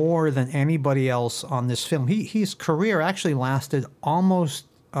worked more than anybody else on this film. His career actually lasted almost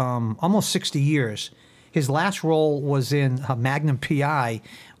 60 years. His last role was in Magnum P.I.,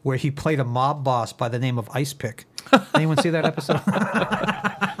 where he played a mob boss by the name of Ice Pick. Anyone see that episode?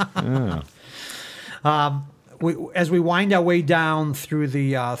 Yeah. As we wind our way down through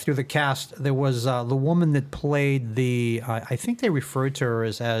the cast, there was the woman that played the. I think they referred to her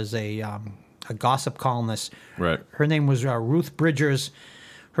as a gossip columnist. Right. Her name was Ruth Bridgers.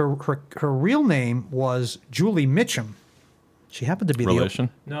 Her real name was Julie Mitchum. She happened to be relation.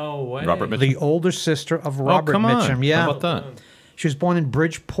 No way. Robert Mitchum. The older sister of Robert come on. Mitchum. Yeah. How about that? She was born in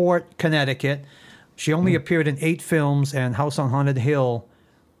Bridgeport, Connecticut. She only appeared in 8 films, and House on Haunted Hill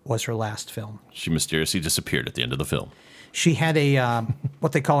was her last film. She mysteriously disappeared at the end of the film. She had a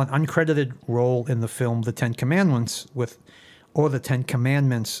what they call an uncredited role in the film The Ten Commandments or The Ten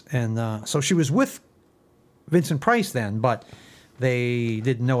Commandments, and so she was with Vincent Price then, but they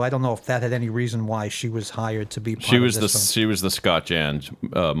didn't know. I don't know if that had any reason why she was hired to be part of this film. She was the Scotch and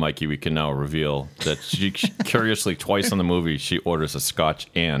Mikey. We can now reveal that she curiously twice in the movie she orders a Scotch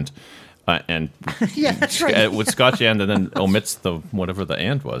and yeah, that's right. with Scotch and then omits the whatever the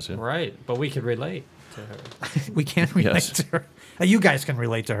and was. Yeah. Right, but we could relate to her. We can relate Yes. to her. You guys can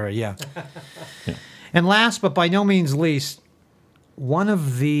relate to her, yeah. And last, but by no means least, one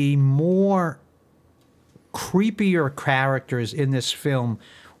of the more creepier characters in this film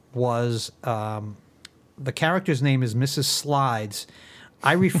was the character's name is Mrs. Slides.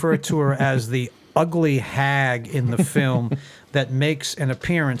 I refer to her as the ugly hag in the film that makes an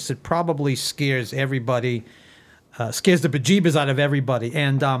appearance that probably scares everybody, scares the bejeebers out of everybody.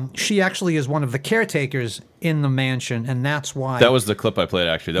 And she actually is one of the caretakers in the mansion, and that's why... That was the clip I played,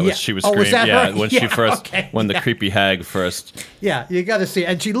 actually. That Yeah. was she was Oh, was screaming. that her? When Yeah, she first, okay, when the yeah. creepy hag first. Yeah, you got to see.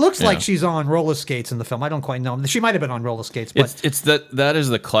 And she looks like Yeah. she's on roller skates in the film. I don't quite know. She might have been on roller skates, but... It's that is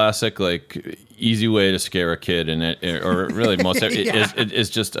the classic easy way to scare a kid, or really most is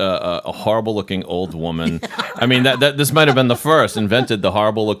just a horrible looking old woman. I mean that this might have been the first invented, the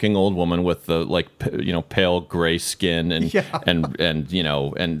horrible looking old woman with the pale gray skin and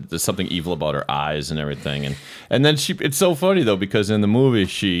there's something evil about her eyes and everything, scene. And then it's so funny though, because in the movie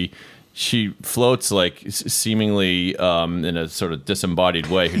she floats like seemingly in a sort of disembodied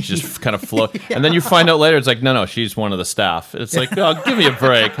way. She just kind of float, and then you find out later it's like no, she's one of the staff. It's like, oh, give me a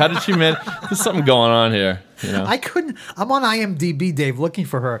break. How did she There's something going on here. You know? I'm on IMDb, Dave, looking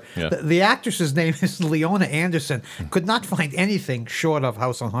for her. Yeah. The actress's name is Leona Anderson. Could not find anything short of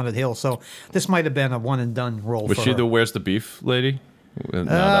House on Haunted Hill. So this might have been a one and done role. Was for she her. the Where's the Beef lady? No,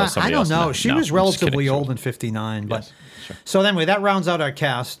 that was I somebody don't else. know. No, She no, was I'm just relatively kidding. old in '59, but Yes, sure. so anyway, that rounds out our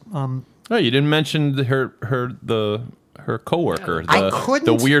cast. Oh, you didn't mention her coworker, I couldn't.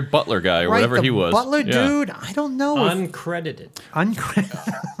 the weird butler guy or Right, whatever the he was. butler Yeah. dude. I don't know. Uncredited.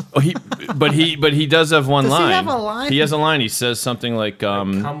 Oh, but he does have one Does he line. have a line? He has a line. He says something like,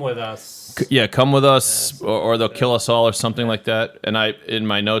 Come with us. "Yeah, come with us, or they'll kill us all," or something like that. And in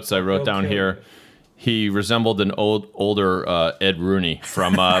my notes, I wrote down here, he resembled an older Ed Rooney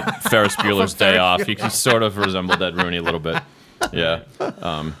from Ferris Bueller's Day Off. He sort of resembled Ed Rooney a little bit. Yeah.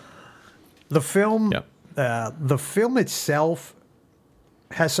 The film, Yeah. the film itself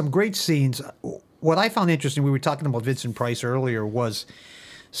has some great scenes. What I found interesting, we were talking about Vincent Price earlier, was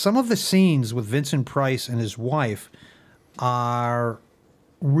some of the scenes with Vincent Price and his wife are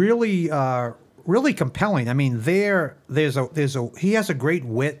really compelling. I mean, he has a great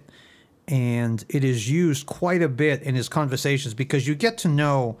wit, and it is used quite a bit in his conversations because you get to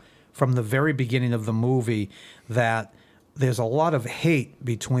know from the very beginning of the movie that there's a lot of hate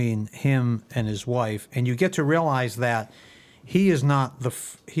between him and his wife, and you get to realize that she's not the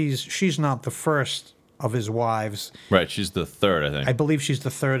first of his wives. Right. She's the third, I think. I believe she's the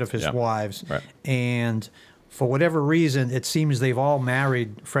third of his wives. Right. And for whatever reason, it seems they've all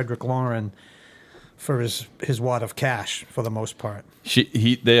married Frederick Lauren for his wad of cash for the most part.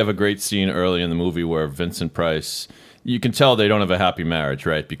 They have a great scene early in the movie where Vincent Price, you can tell they don't have a happy marriage,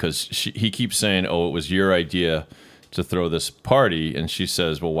 right? Because he keeps saying, "Oh, it was your idea to throw this party," and she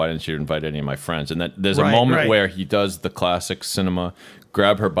says, "Well, why didn't you invite any of my friends?" And that there's a moment where he does the classic cinema,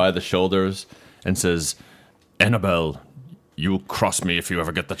 grab her by the shoulders and says, "Annabelle, you'll cross me if you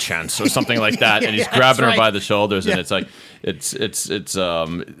ever get the chance," or something like that. And he's grabbing her by the shoulders, and it's like it's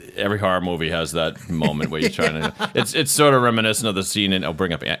every horror movie has that moment where you're trying to. It's sort of reminiscent of the scene, and I'll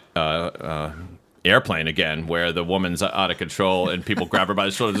bring up Airplane again, where the woman's out of control and people grab her by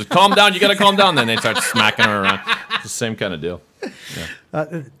the shoulders. Calm down, you got to calm down. Then they start smacking her around. It's the same kind of deal.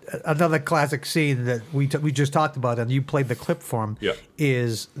 Yeah. Another classic scene that we just talked about, and you played the clip for him,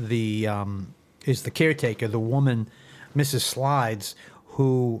 is the caretaker, the woman, Mrs. Slides,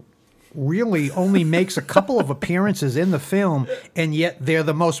 who really only makes a couple of appearances in the film, and yet they're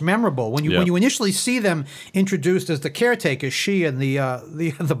the most memorable. When you initially see them introduced as the caretaker, she and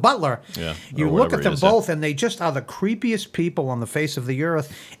the butler, you look at them both, and they just are the creepiest people on the face of the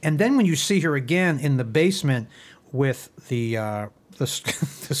earth. And then when you see her again in the basement with the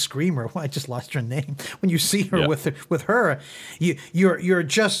screamer, well, I just lost her name. When you see her with her, you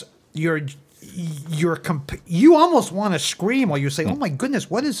almost want to scream, or you say, "Oh my goodness,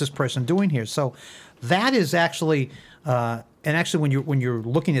 what is this person doing here?" So that is actually, and actually when you're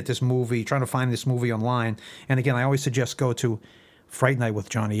looking at this movie, trying to find this movie online, and again, I always suggest go to Fright Night with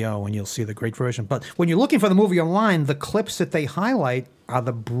Johnny O, and you'll see the great version. But when you're looking for the movie online, the clips that they highlight are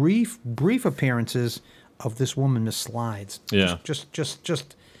the brief appearances of this woman, Miss Slides. Yeah. Just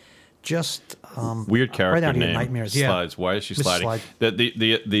weird character right out of your name. nightmares. Slides. Why is she Miss sliding? Slide.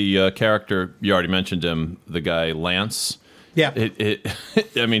 The character, you already mentioned him, the guy Lance. Yeah.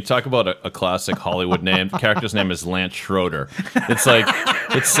 I mean, talk about a classic Hollywood name. The character's name is Lance Schroeder. It's like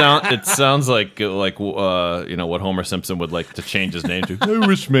it sounds like what Homer Simpson would like to change his name to. I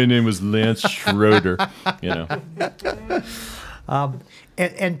wish my name was Lance Schroeder.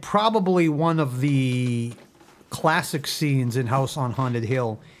 And probably one of the classic scenes in House on Haunted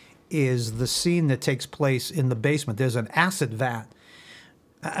Hill is the scene that takes place in the basement. There's an acid vat.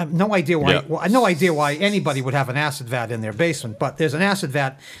 I have no idea why. Yeah. Well, no idea why anybody would have an acid vat in their basement. But there's an acid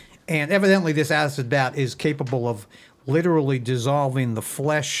vat, and evidently this acid vat is capable of literally dissolving the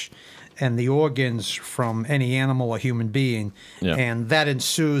flesh and the organs from any animal or human being. Yeah. And that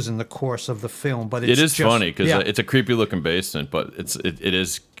ensues in the course of the film. But It is funny because it's a creepy looking basement, but it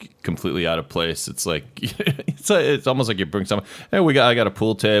is completely out of place. It's like it's almost like you bring someone. Hey, I got a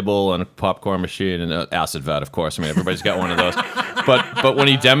pool table and a popcorn machine and an acid vat. Of course, I mean everybody's got one of those. But when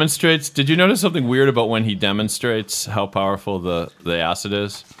he demonstrates, did you notice something weird about when he demonstrates how powerful the acid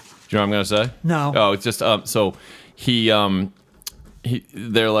is? Do you know what I'm going to say? No. Oh, it's just so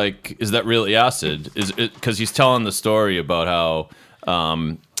they're like, is that really acid? Is it because he's telling the story about how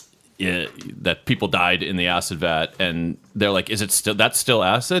that people died in the acid vat, and they're like, "Is it still? That's still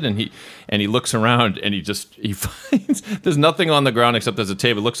acid?" And he looks around and he finds there's nothing on the ground except there's a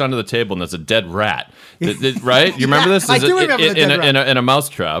table. He looks under the table and there's a dead rat. Right? You remember this? I do remember the dead rat. In a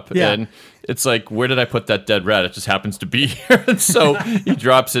mousetrap. Yeah. And it's like, where did I put that dead rat? It just happens to be here. And so he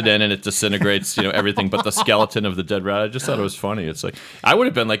drops it in and it disintegrates, everything but the skeleton of the dead rat. I just thought it was funny. It's like, I would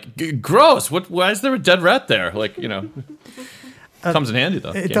have been like, gross. Why is there a dead rat there? Like, comes in handy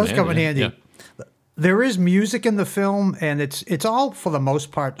though. It does come in handy. Yeah. There is music in the film, and it's all, for the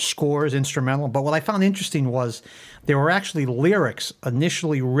most part, scores, instrumental. But what I found interesting was there were actually lyrics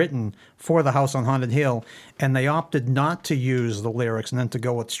initially written for The House on Haunted Hill, and they opted not to use the lyrics and then to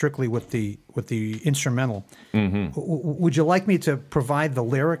go strictly with the instrumental. Mm-hmm. Would you like me to provide the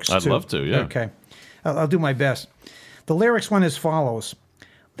lyrics? I'd love to, yeah. Okay. I'll do my best. The lyrics went as follows.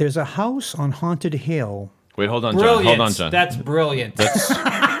 There's a house on Haunted Hill. Wait, hold on, Brilliant. John. Hold on, John. That's brilliant.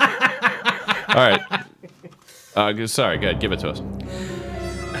 All right. Sorry, go ahead. Give it to us.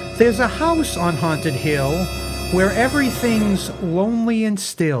 There's a house on Haunted Hill where everything's lonely and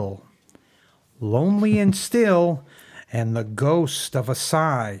still. Lonely and still, and the ghost of a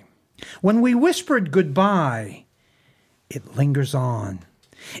sigh. When we whispered goodbye, it lingers on,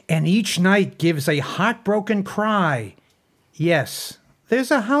 and each night gives a heartbroken cry. Yes,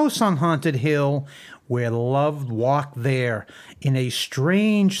 there's a house on Haunted Hill where love walked there in a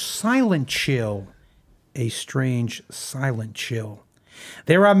strange silent chill. A strange silent chill.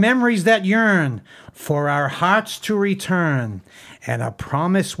 There are memories that yearn for our hearts to return, and a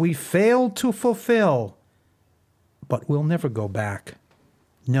promise we failed to fulfill. But we'll never go back.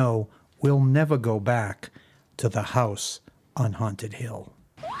 No, we'll never go back to the house on Haunted Hill.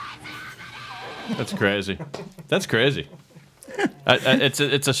 That's crazy. That's crazy.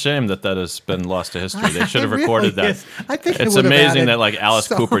 It's a shame that has been lost to history. They should have recorded really that. is. I think it's amazing that like Alice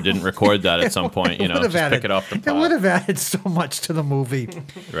Cooper didn't record that at some point. Just pick it off the pot. It would have added so much to the movie.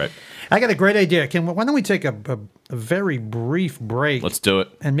 Right. I got a great idea. Why don't we take a very brief break? Let's do it.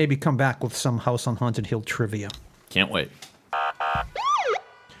 And maybe come back with some House on Haunted Hill trivia. Can't wait.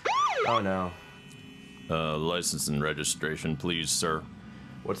 Oh no. License and registration, please, sir.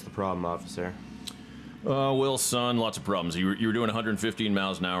 What's the problem, officer? Well, son, lots of problems. You were doing 115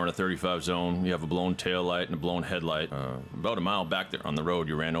 miles an hour in a 35 zone. You have a blown tail light and a blown headlight. About a mile back there on the road,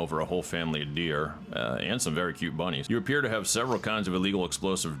 you ran over a whole family of deer and some very cute bunnies. You appear to have several kinds of illegal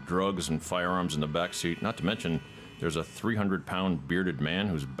explosive drugs and firearms in the back seat. Not to mention, there's a 300-pound bearded man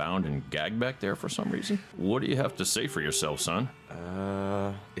who's bound and gagged back there for some reason. What do you have to say for yourself, son?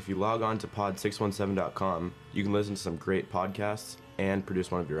 If you log on to pod617.com, you can listen to some great podcasts and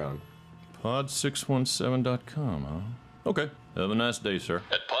produce one of your own. Pod617.com, huh? Okay. Have a nice day, sir.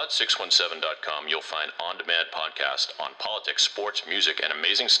 At pod617.com, you'll find on-demand podcasts on politics, sports, music, and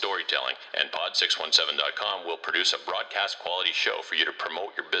amazing storytelling. And pod617.com will produce a broadcast-quality show for you to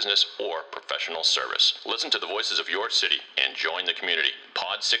promote your business or professional service. Listen to the voices of your city and join the community.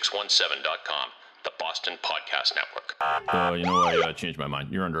 Pod617.com, the Boston Podcast Network. I changed my mind.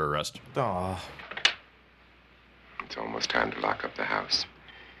 You're under arrest. Aw. It's almost time to lock up the house.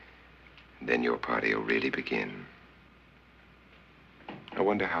 Then your party will really begin. I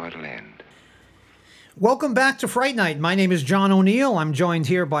wonder how it'll end. Welcome back to Fright Night. My name is John O'Neill. I'm joined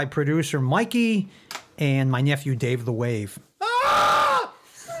here by producer Mikey and my nephew Dave the Wave. How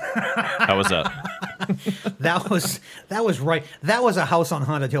was that? That was right. That was a House on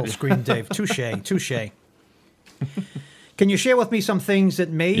Haunted Hill scream, Dave. Touche. Can you share with me some things that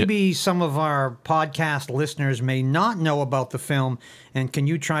maybe some of our podcast listeners may not know about the film? And can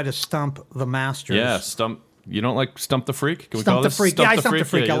you try to stump the masters? Yeah, stump. You don't like Stump the Freak? Can we Stump call the this Freak. Stump Yeah, the Stump the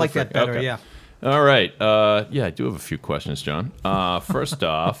Freak. I you're like the that better, okay. yeah. All right. I do have a few questions, John. First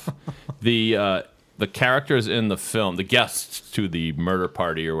off, the characters in the film, the guests to the murder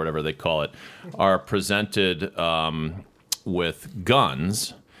party or whatever they call it, are presented with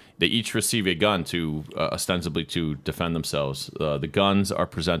guns. They each receive a gun to ostensibly to defend themselves. The guns are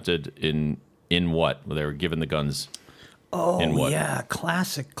presented in what? Well, they were given the guns. In what? Yeah,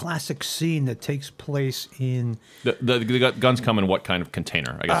 classic scene that takes place in. The guns come in what kind of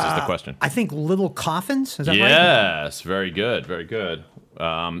container? I guess is the question. I think little coffins. Is that right? Yes, very good.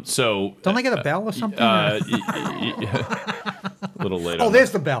 So don't I get a bell or something? A little later. Oh,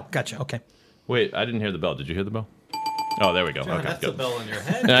 there's the bell. Gotcha. Okay. Wait, I didn't hear the bell. Did you hear the bell? Oh, there we go. John, okay, that's good. the bell in your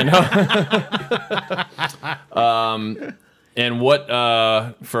head. I know. And what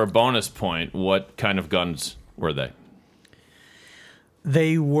for a bonus point? What kind of guns were they?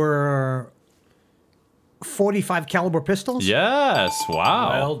 They were 45 caliber pistols. Yes. Wow.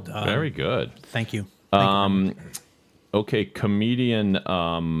 Well done. Very good. Thank you. okay, comedian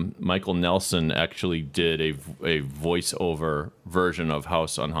Michael Nelson actually did a voiceover version of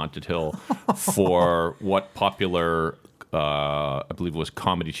House on Haunted Hill for what popular, I believe it was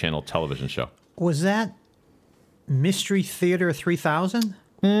Comedy Channel television show. Was that Mystery Theater 3000?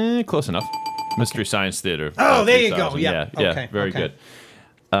 Close enough. Mystery Science Theater. Oh, there you 3000. go. Yeah. Okay. Very good.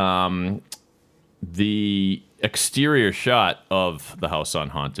 The exterior shot of the House on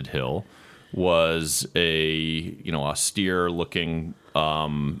Haunted Hill was a austere looking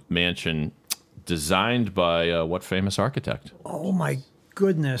mansion designed by what famous architect? Oh my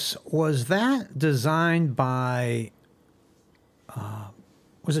goodness! Was that designed by?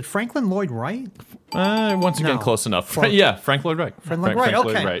 Was it Franklin Lloyd Wright? Once again, No. close enough. Yeah, Frank Lloyd Wright. Frank Lloyd Wright.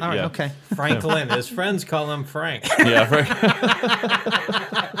 Okay. Wright, All right. yeah. Okay. Franklin. His friends call him Frank. Yeah,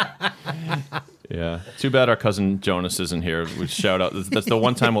 yeah. Too bad our cousin Jonas isn't here. We shout out. That's the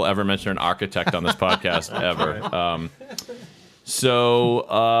one time we'll ever mention an architect on this podcast ever.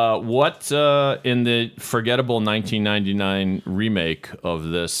 What in the forgettable 1999 remake of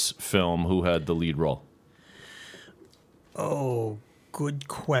this film, who had the lead role? Oh, good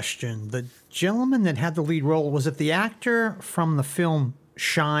question. The gentleman that had the lead role, was it the actor from the film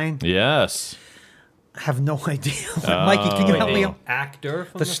Shine? Yes. I have no idea. Mikey, can you help me out? Actor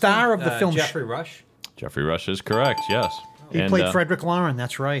from The star film? of the film. Jeffrey Rush. Jeffrey Rush is correct. Yes. He played Frederick Lauren.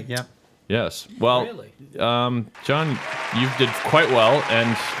 That's right. Yeah. Yes. Well, Really? John, you did quite well,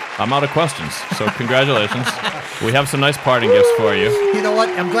 and I'm out of questions. So congratulations. We have some nice parting gifts for you. You know what?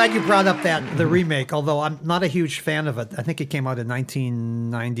 I'm glad you brought up the remake, although I'm not a huge fan of it. I think it came out in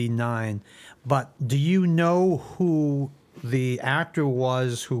 1999. But do you know who the actor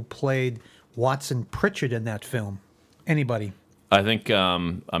was who played Watson Pritchard in that film? Anybody? I think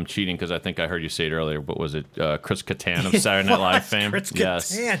I'm cheating because I think I heard you say it earlier. What was it? Chris Kattan of Saturday Night Live fame? Chris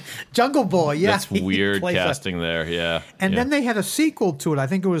Yes. Kattan. Jungle Boy, yeah. That's he weird plays casting there, yeah. And yeah. then they had a sequel to it. I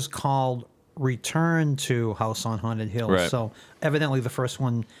think it was called Return to House on Haunted Hill. Right. So evidently the first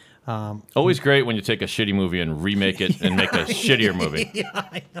one... Always great when you take a shitty movie and remake it and make a shittier movie. Yeah,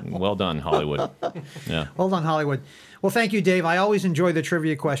 I know. Well done, Hollywood. Yeah. Hold on, Hollywood. Well, thank you, Dave. I always enjoy the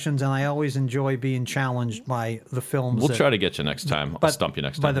trivia questions, and I always enjoy being challenged by the films. We'll try to get you next time. I'll stump you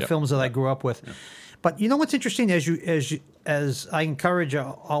next time. By the Yep. films that I grew up with. But you know what's interesting? As I encourage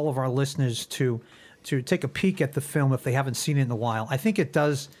all of our listeners to take a peek at the film if they haven't seen it in a while, I think it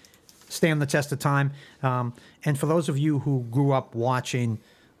does stand the test of time. And for those of you who grew up watching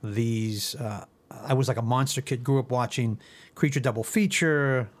these, I was like a monster kid, grew up watching Creature Double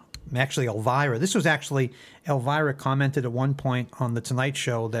Feature, actually Elvira. This was actually, Elvira commented at one point on The Tonight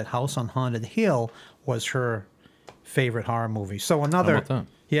Show that House on Haunted Hill was her favorite horror movie. So another, How about that?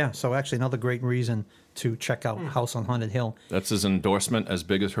 yeah, so actually another great reason to check out House on Haunted Hill. That's his endorsement as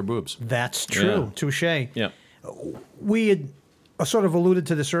big as her boobs. That's true. Yeah. Touche. Yeah. We had sort of alluded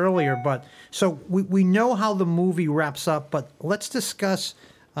to this earlier, but so we know how the movie wraps up, but let's discuss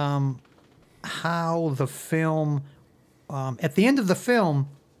how the film, at the end of the film,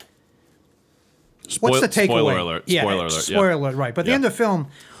 what's the takeaway? Spoiler alert. Yeah, Spoiler alert. Spoiler yeah. alert, right. But at the Yeah. end of the film,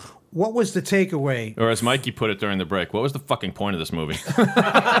 what was the takeaway? Or as Mikey put it during the break, what was the fucking point of this movie?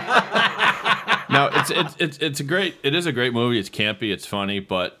 No, it's a great. It is a great movie. It's campy. It's funny.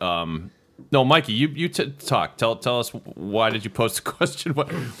 But no, Mikey, you talk. Tell us why did you pose the question?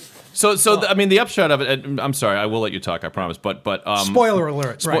 I mean, the upshot of it. And I'm sorry, I will let you talk. I promise. But Spoiler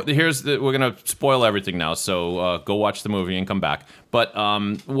alert. Right. We're gonna spoil everything now. So go watch the movie and come back. But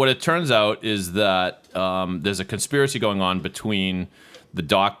what it turns out is that there's a conspiracy going on between the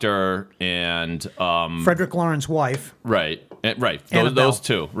doctor and Frederick Lauren's wife. right. Those Annabelle.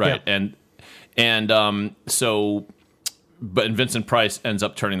 two, right? Yeah. But Vincent Price ends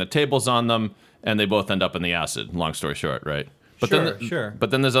up turning the tables on them, and they both end up in the acid. Long story short, right? But Sure.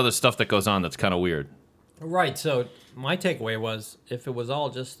 But then there's other stuff that goes on that's kind of weird. Right. So my takeaway was, if it was all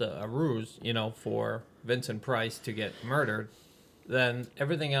just a ruse, for Vincent Price to get murdered, then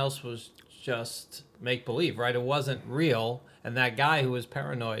everything else was just make believe, right? It wasn't real, and that guy who was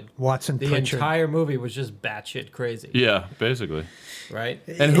paranoid, Watson the Pritchard. entire movie was just batshit crazy, Yeah, basically. right?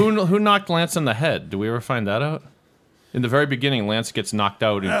 And who knocked Lance in the head? Do we ever find that out? In the very beginning, Lance gets knocked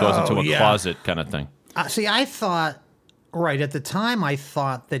out and goes into a yeah. closet kind of thing. See, I thought, right at the time, I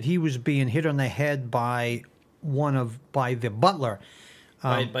thought that he was being hit on the head by the butler.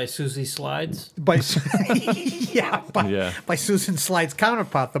 By Susie Slides. By Susan Slide's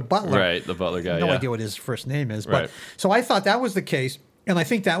counterpart, the butler. Right, the butler guy. No yeah. idea what his first name is. Right. But so I thought that was the case, and I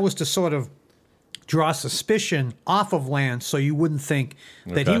think that was to sort of draw suspicion off of Lance, so you wouldn't think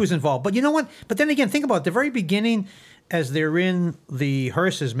that he Okay. was involved. But you know what? But then again, think about it. The very beginning, as they're in the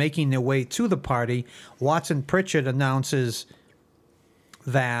hearses making their way to the party, Watson Pritchard announces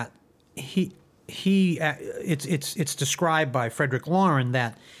that it's described by Frederick Lauren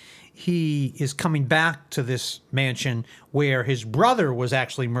that he is coming back to this mansion where his brother was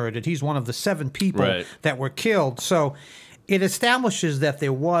actually murdered. He's one of the 7 people that were killed. So it establishes that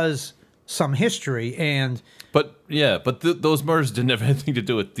there was some history. But those murders didn't have anything to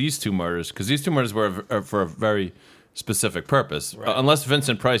do with these 2 murders, because these 2 murders were for a very specific purpose. Right. Unless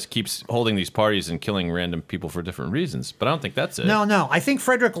Vincent Price keeps holding these parties and killing random people for different reasons. But I don't think that's it. No. I think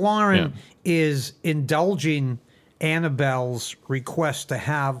Frederick Lauren is indulging Annabelle's request to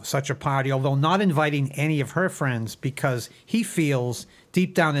have such a party, although not inviting any of her friends, because he feels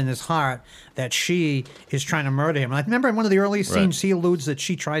deep down in his heart that she is trying to murder him. And I remember in one of the earliest scenes, he alludes that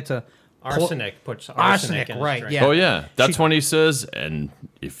she tried to... Puts arsenic in right, his yeah. Oh, yeah. That's when he says, and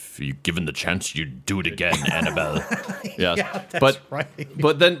if you given the chance, you'd do it again, Annabelle. Yes. Yeah, that's right.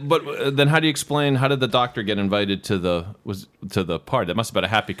 But then how do you explain, how did the doctor get invited to the party? That must have been a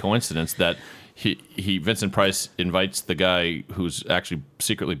happy coincidence that Vincent Price invites the guy who's actually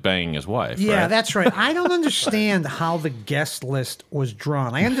secretly banging his wife. Yeah, right? that's right. I don't understand how the guest list was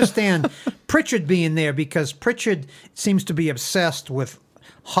drawn. I understand Pritchard being there because Pritchard seems to be obsessed with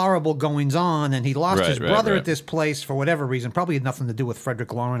horrible goings on, and he lost his brother at this place for whatever reason. Probably had nothing to do with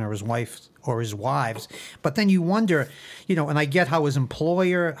Frederick Lauren or his wife or his wives. But then you wonder, and I get how his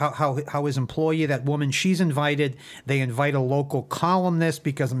employer, how his employee, that woman, she's invited. They invite a local columnist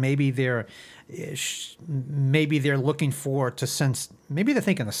because maybe they're looking maybe they're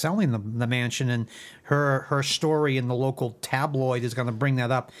thinking of selling the mansion, and her story in the local tabloid is going to bring that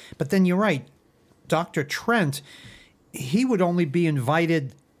up. But then you're right, Dr. Trent, he would only be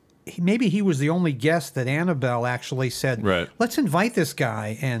invited. Maybe he was the only guest that Annabelle actually said, let's invite this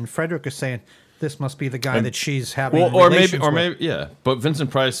guy. And Frederick is saying, this must be the guy that she's having relations with. Yeah. But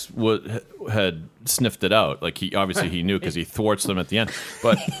Vincent Price had sniffed it out. Like he knew because he thwarts them at the end.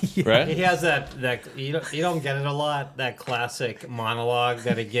 But right? He has that you don't get it a lot, that classic monologue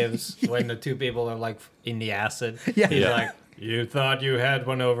that he gives when the 2 people are like in the acid. Yeah. He's like, you thought you had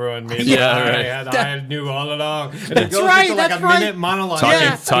one over on me. I knew all along. And that's right. Into like a minute monologue.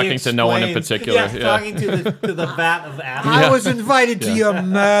 Talking to no one in particular. Talking to the vat of acid. I was invited to your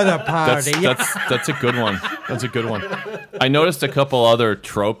murder party. That's a good one. That's a good one. I noticed a couple other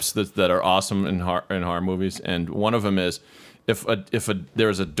tropes that are awesome in horror movies, and one of them is if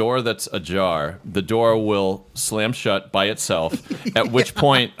there's a door that's ajar, the door will slam shut by itself. At which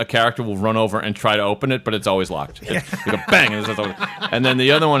point, a character will run over and try to open it, but it's always locked. You go bang, and then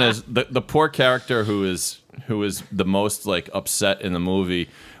the other one is the poor character who is the most like upset in the movie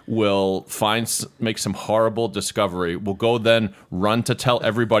will make some horrible discovery, will go then run to tell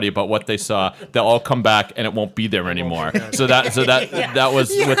everybody about what they saw. They'll all come back and it won't be there anymore. So that was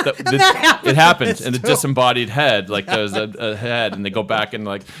with it happened in the disembodied head. Like there's a head and they go back and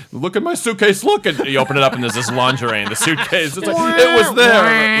like, look at my suitcase, look, and you open it up and there's this lingerie in the suitcase. It's like, it was there.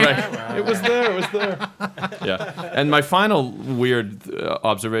 Right. It was there. Yeah. And my final weird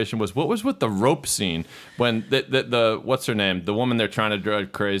observation was, what was with the rope scene when the what's her name? The woman they're trying to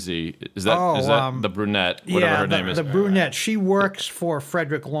drive crazy. Is that the brunette? Whatever her name is. The brunette. She works for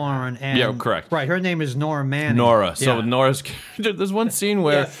Frederick Lauren. And, correct. Right. Her name is Nora Manning. Nora. So Nora's character. There's one scene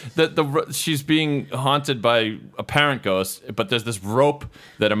where she's being haunted by a parent ghost, but there's this rope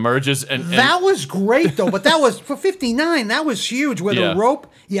that emerges and that was great though. But that was for '59. That was huge. Where the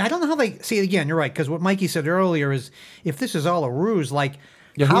rope. Yeah, I don't know how they see it again. You're right, because what Mikey said earlier is if this is all a ruse, like.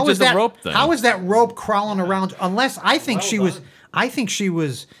 Yeah, how is that rope thing? How is that rope crawling around? Unless I think she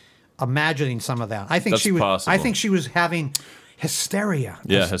was imagining some of that. I think she was. Possible. I think she was having hysteria.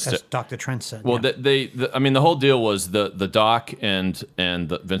 As Dr. Trent said. Well, the whole deal was the doc and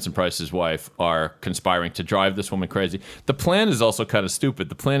Vincent Price's wife are conspiring to drive this woman crazy. The plan is also kind of stupid.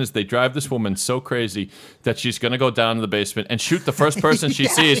 The plan is they drive this woman so crazy that she's going to go down to the basement and shoot the first person she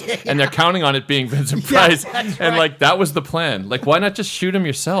sees, and they're counting on it being Vincent Price. And like that was the plan. Like, why not just shoot him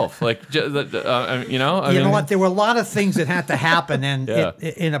yourself? Like, you know what? There were a lot of things that had to happen, and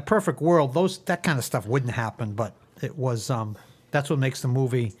in a perfect world, that kind of stuff wouldn't happen. But it was. That's what makes the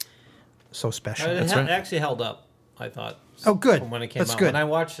movie so special. It actually held up, I thought. Oh, good. From when it came That's out. Good. When I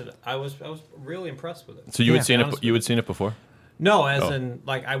watched it, I was really impressed with it. So you had seen it? You had seen it before? No, in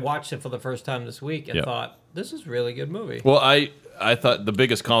like I watched it for the first time this week and thought this is a really good movie. Well, I thought the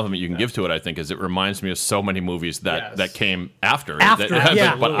biggest compliment you can give to it, I think, is it reminds me of so many movies that came after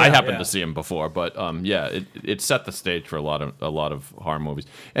it. But I happened to see them before. But it set the stage for a lot of horror movies.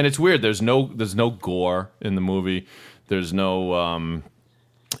 And it's weird. There's no gore in the movie. There's no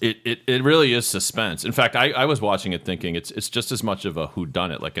It really is suspense. In fact, I was watching it thinking it's just as much of a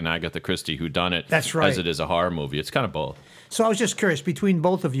whodunit, like an Agatha Christie whodunit, That's right. as it is a horror movie. It's kind of both. So I was just curious, between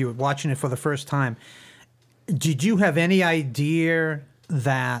both of you watching it for the first time, did you have any idea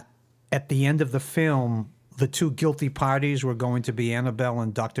that at the end of the film, the two guilty parties were going to be Annabelle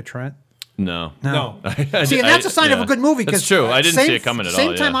and Dr. Trent? No. See, and that's a sign of a good movie. That's true. I didn't see it coming at all.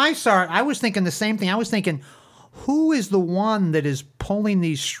 Same time I saw it, I was thinking the same thing. I was thinking, who is the one that is pulling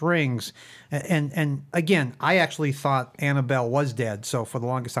these strings? And again, I actually thought Annabelle was dead. So for the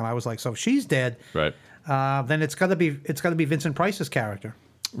longest time, I was like, so if she's dead, right? Then it's got to be Vincent Price's character,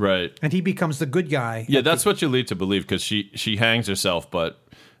 right? And he becomes the good guy. Yeah, that's what you lead to believe, because she hangs herself, but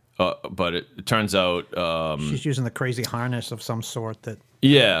it turns out she's using the crazy harness of some sort that.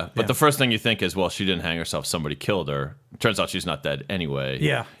 Yeah, but the first thing you think is, well, she didn't hang herself; somebody killed her. Turns out she's not dead anyway.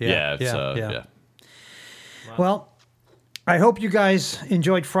 Yeah. Yeah. Well, I hope you guys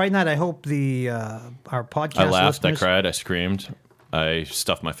enjoyed Fright Night. I hope our podcast. I laughed, listeners... I cried, I screamed, I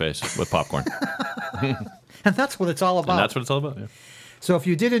stuffed my face with popcorn. And that's what it's all about. And that's what it's all about. Yeah. So if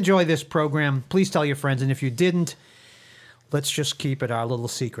you did enjoy this program, please tell your friends, and if you didn't, let's just keep it our little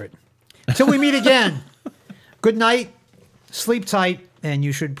secret. Till we meet again. Good night. Sleep tight, and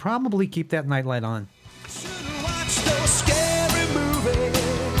you should probably keep that nightlight on.